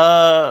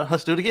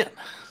 Let's do it again.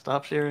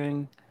 Stop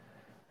sharing.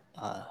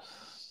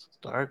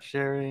 Start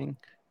sharing.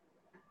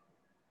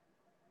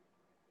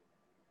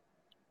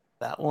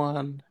 That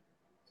one.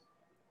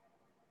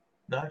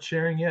 Not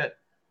sharing yet.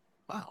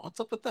 Wow, what's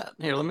up with that?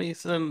 Here, let me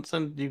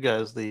send you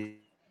guys the...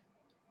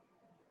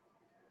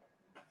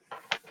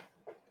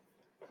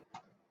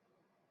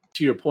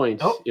 To your point,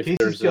 if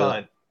Casey's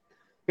gone.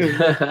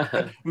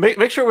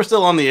 make sure we're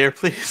still on the air,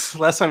 please.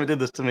 Last time it did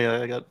this to me,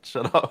 I got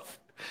shut off.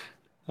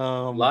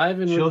 Live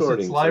and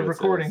recording. It's live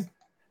recording.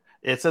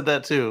 It said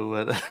that too.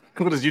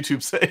 What does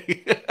YouTube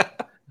say?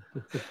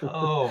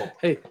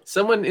 Hey,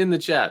 someone in the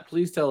chat,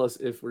 please tell us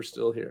if we're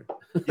still here.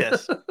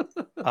 Yes,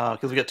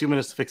 because we got 2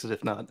 minutes to fix it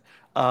if not.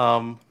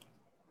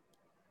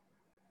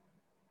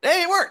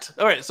 Hey, it worked!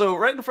 All right, so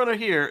right in front of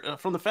here,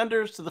 from the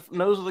fenders to the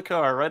nose of the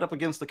car, right up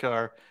against the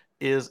car,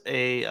 is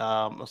a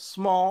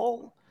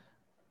small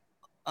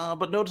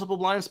but noticeable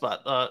blind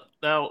spot.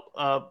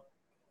 Now,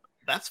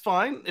 that's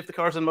fine if the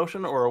car's in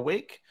motion or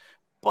awake,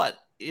 but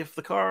if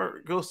the car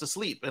goes to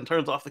sleep and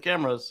turns off the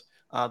cameras,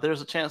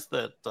 there's a chance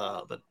that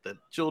that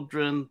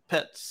children,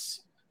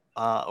 pets,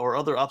 or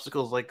other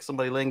obstacles like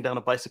somebody laying down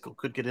a bicycle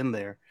could get in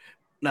there.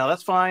 Now,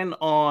 that's fine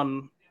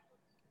on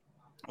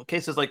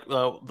cases like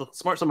the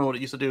Smart Summon, what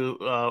it used to do,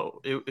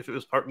 if it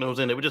was parked nose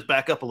in, it would just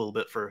back up a little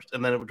bit first,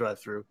 and then it would drive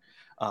through.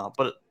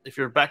 But if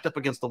you're backed up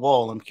against the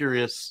wall, I'm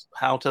curious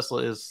how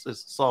Tesla is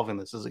solving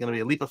this. Is it going to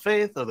be a leap of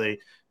faith? Are they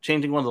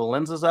changing one of the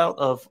lenses out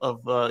of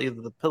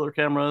either the pillar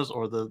cameras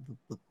or the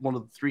one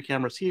of the 3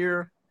 cameras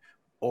here?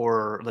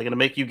 Or are they going to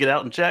make you get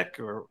out and check?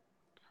 Or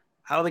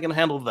how are they going to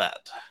handle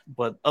that?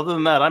 But other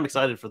than that, I'm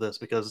excited for this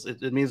because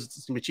it means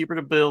it's going to be cheaper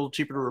to build,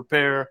 cheaper to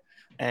repair,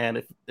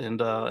 and they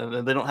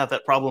don't have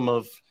that problem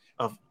of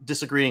of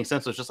disagreeing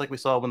sensors, just like we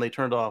saw when they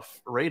turned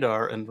off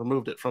radar and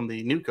removed it from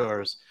the new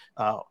cars.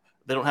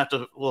 They don't have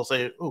to, we'll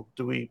say, oh,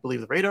 do we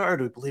believe the radar or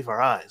do we believe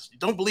our eyes? You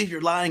don't believe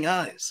your lying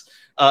eyes.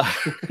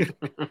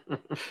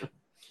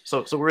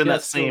 So we're in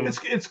that same.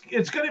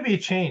 It's going to be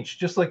changed,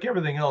 just like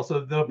everything else. So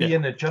there'll be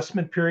an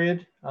adjustment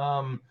period.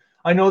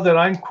 I know that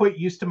I'm quite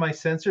used to my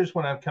sensors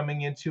when I'm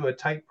coming into a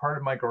tight part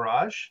of my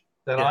garage,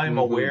 that I'm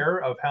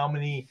aware of how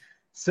many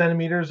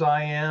centimeters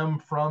I am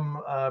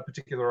from a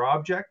particular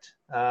object,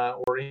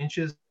 or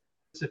inches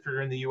if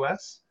you're in the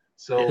US.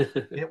 So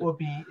it'll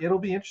be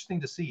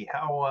interesting to see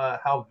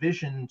how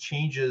vision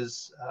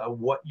changes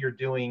what you're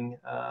doing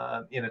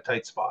in a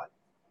tight spot.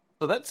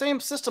 So that same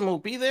system will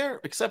be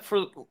there, except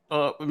for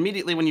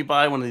immediately when you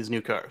buy one of these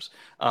new cars.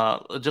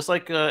 Just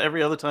like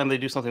every other time they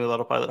do something with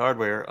autopilot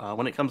hardware,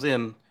 when it comes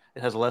in,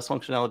 it has less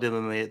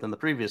functionality than the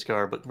previous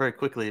car, but very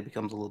quickly it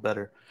becomes a little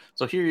better.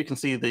 So here you can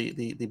see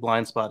the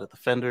blind spot at the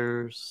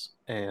fenders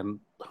and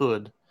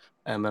hood,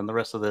 and then the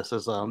rest of this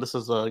is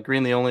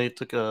green. They only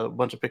took a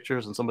bunch of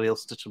pictures and somebody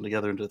else stitched them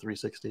together into a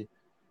 360.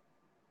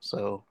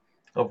 So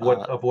of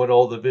what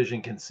all the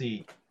vision can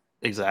see.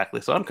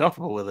 Exactly. So I'm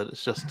comfortable with it.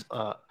 It's just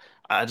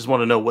I just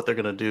want to know what they're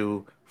going to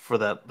do for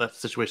that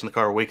situation. The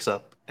car wakes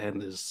up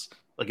and is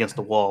against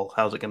the wall.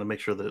 How's it going to make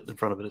sure that in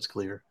front of it is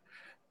clear?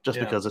 Just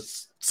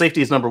because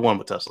safety is number one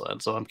with Tesla.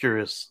 And so I'm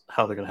curious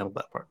how they're going to handle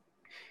that part.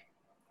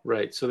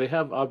 Right. So they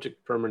have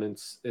object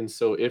permanence. And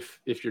so if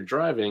you're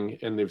driving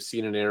and they've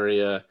seen an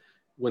area,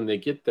 when they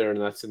get there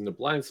and that's in the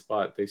blind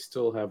spot, they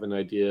still have an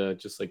idea,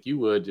 just like you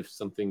would if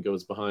something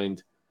goes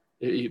behind.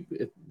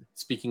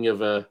 Speaking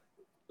of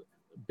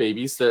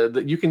babies,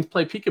 you can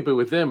play peekaboo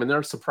with them and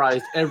they're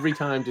surprised every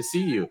time to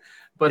see you.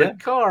 But a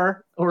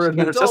car or an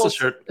adult Tesla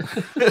shirt.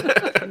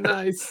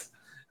 Nice.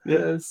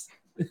 Yes.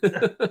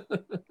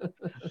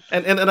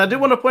 and I do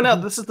want to point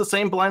out, this is the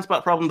same blind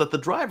spot problem that the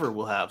driver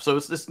will have. So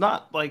it's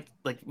not like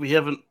we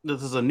haven't,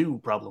 this is a new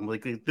problem.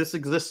 Like this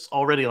exists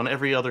already on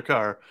every other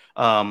car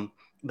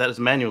that is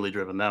manually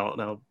driven.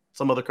 Now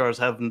some other cars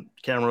have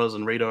cameras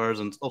and radars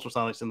and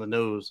ultrasonics in the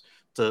nose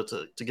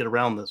to get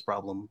around this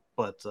problem,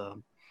 but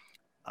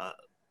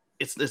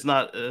it's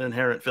not an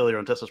inherent failure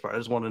on Tesla's part. I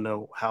just want to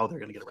know how they're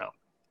going to get around.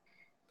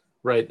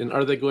 Right. And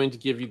are they going to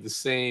give you the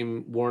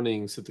same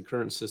warnings that the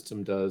current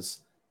system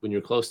does when you're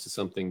close to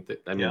something?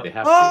 They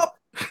have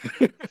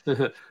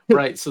to.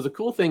 Right. So the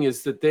cool thing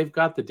is that they've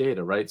got the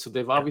data, right? So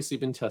they've obviously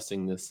been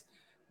testing this.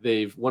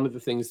 One of the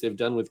things they've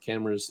done with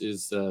cameras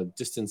is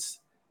distance,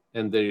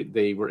 and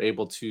they were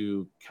able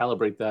to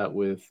calibrate that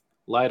with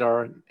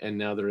LiDAR, and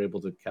now they're able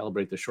to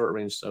calibrate the short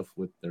range stuff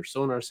with their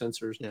sonar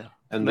sensors. Yeah.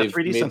 And they've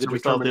 3D made the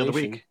determination. The other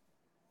week.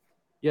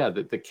 Yeah,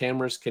 that the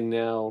cameras can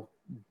now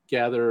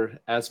gather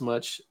as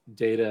much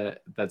data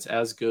that's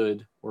as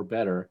good or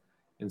better,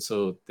 and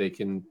so they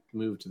can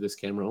move to this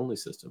camera-only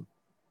system.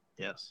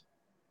 Yes.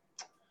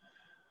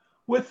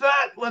 With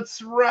that,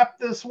 let's wrap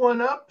this one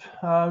up.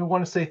 We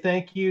want to say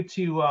thank you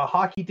to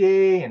Hockey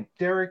Day and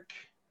Derek,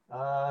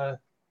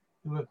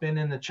 who have been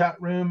in the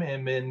chat room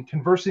and been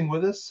conversing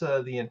with us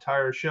the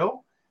entire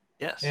show.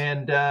 Yes.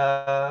 And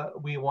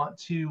we want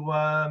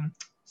to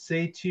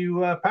say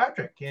to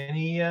Patrick,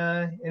 any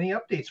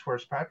updates for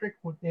us, Patrick?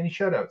 Any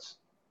shout outs?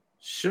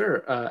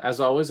 Sure. As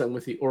always, I'm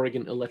with the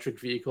Oregon Electric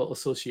Vehicle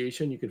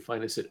Association. You can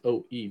find us at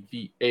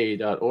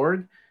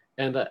oeva.org.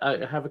 And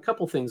I have a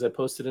couple things I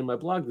posted in my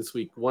blog this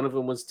week. One of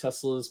them was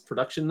Tesla's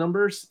production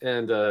numbers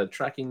and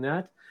tracking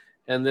that.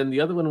 And then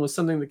the other one was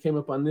something that came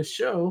up on this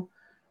show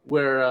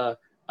where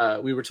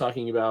we were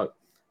talking about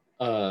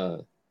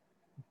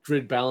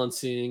grid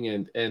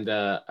balancing and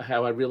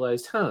how I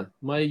realized,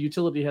 my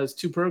utility has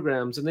two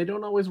programs and they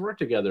don't always work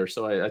together.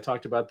 So I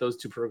talked about those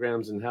two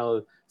programs and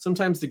how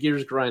sometimes the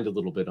gears grind a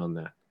little bit on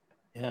that.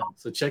 Yeah.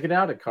 So check it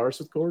out at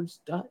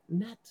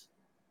carswithcords.net.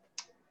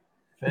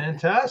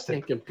 Fantastic.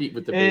 Can't compete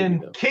with the baby,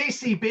 and though.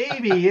 Casey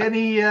Baby,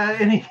 any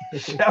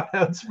shout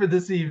outs for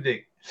this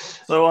evening?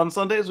 So on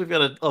Sundays, we've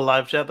got a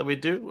live chat that we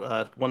do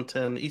at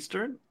 1:10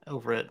 Eastern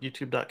over at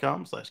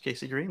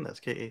youtube.com/Casey Green.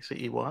 That's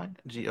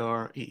KACEYGREEN.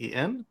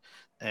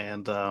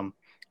 And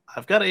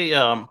I've got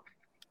a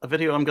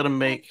video I'm going to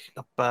make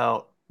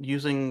about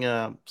using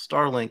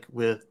Starlink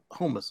with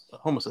Home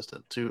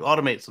Assistant to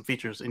automate some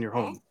features in your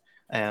home.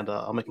 And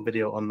I'll make a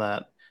video on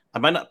that. I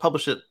might not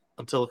publish it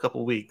until a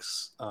couple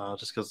weeks,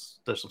 just because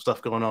there's some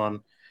stuff going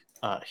on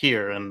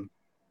here, and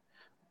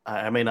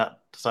I may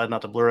decide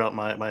not to blur out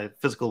my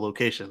physical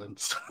location, and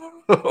so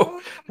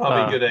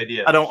probably a good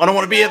idea. I don't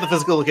want to be at the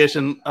physical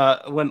location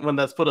when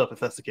that's put up, if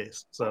that's the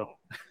case. So,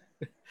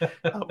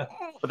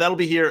 but that'll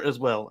be here as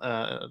well,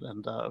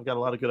 and I've got a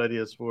lot of good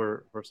ideas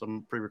for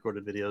some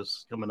pre-recorded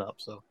videos coming up,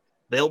 so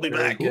they'll be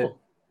back. Cool.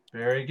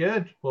 Very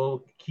good.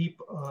 We'll keep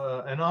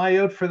an eye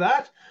out for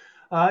that.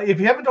 If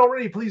you haven't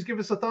already, please give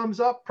us a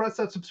thumbs up, press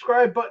that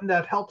subscribe button.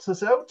 That helps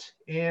us out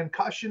and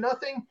costs you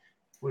nothing.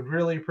 Would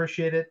really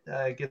appreciate it.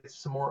 Get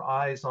some more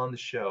eyes on the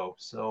show.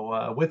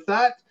 So with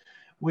that,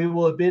 we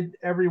will bid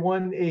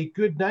everyone a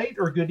good night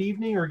or good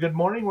evening or good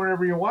morning,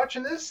 wherever you're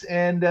watching this.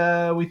 And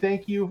we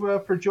thank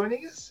you for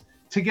joining us.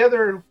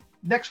 Together,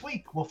 next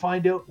week we'll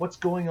find out what's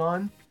going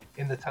on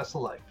in the Tesla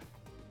life.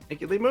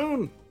 Thank you, Lee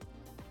Moon.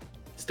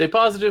 Stay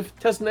positive.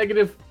 Test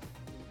negative.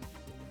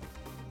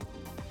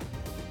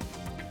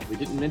 We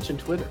didn't mention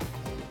Twitter.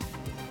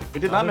 We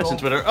did not mention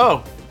Twitter.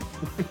 Oh.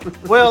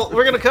 Well,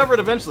 we're going to cover it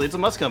eventually. It's a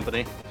Musk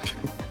company.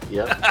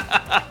 Yep.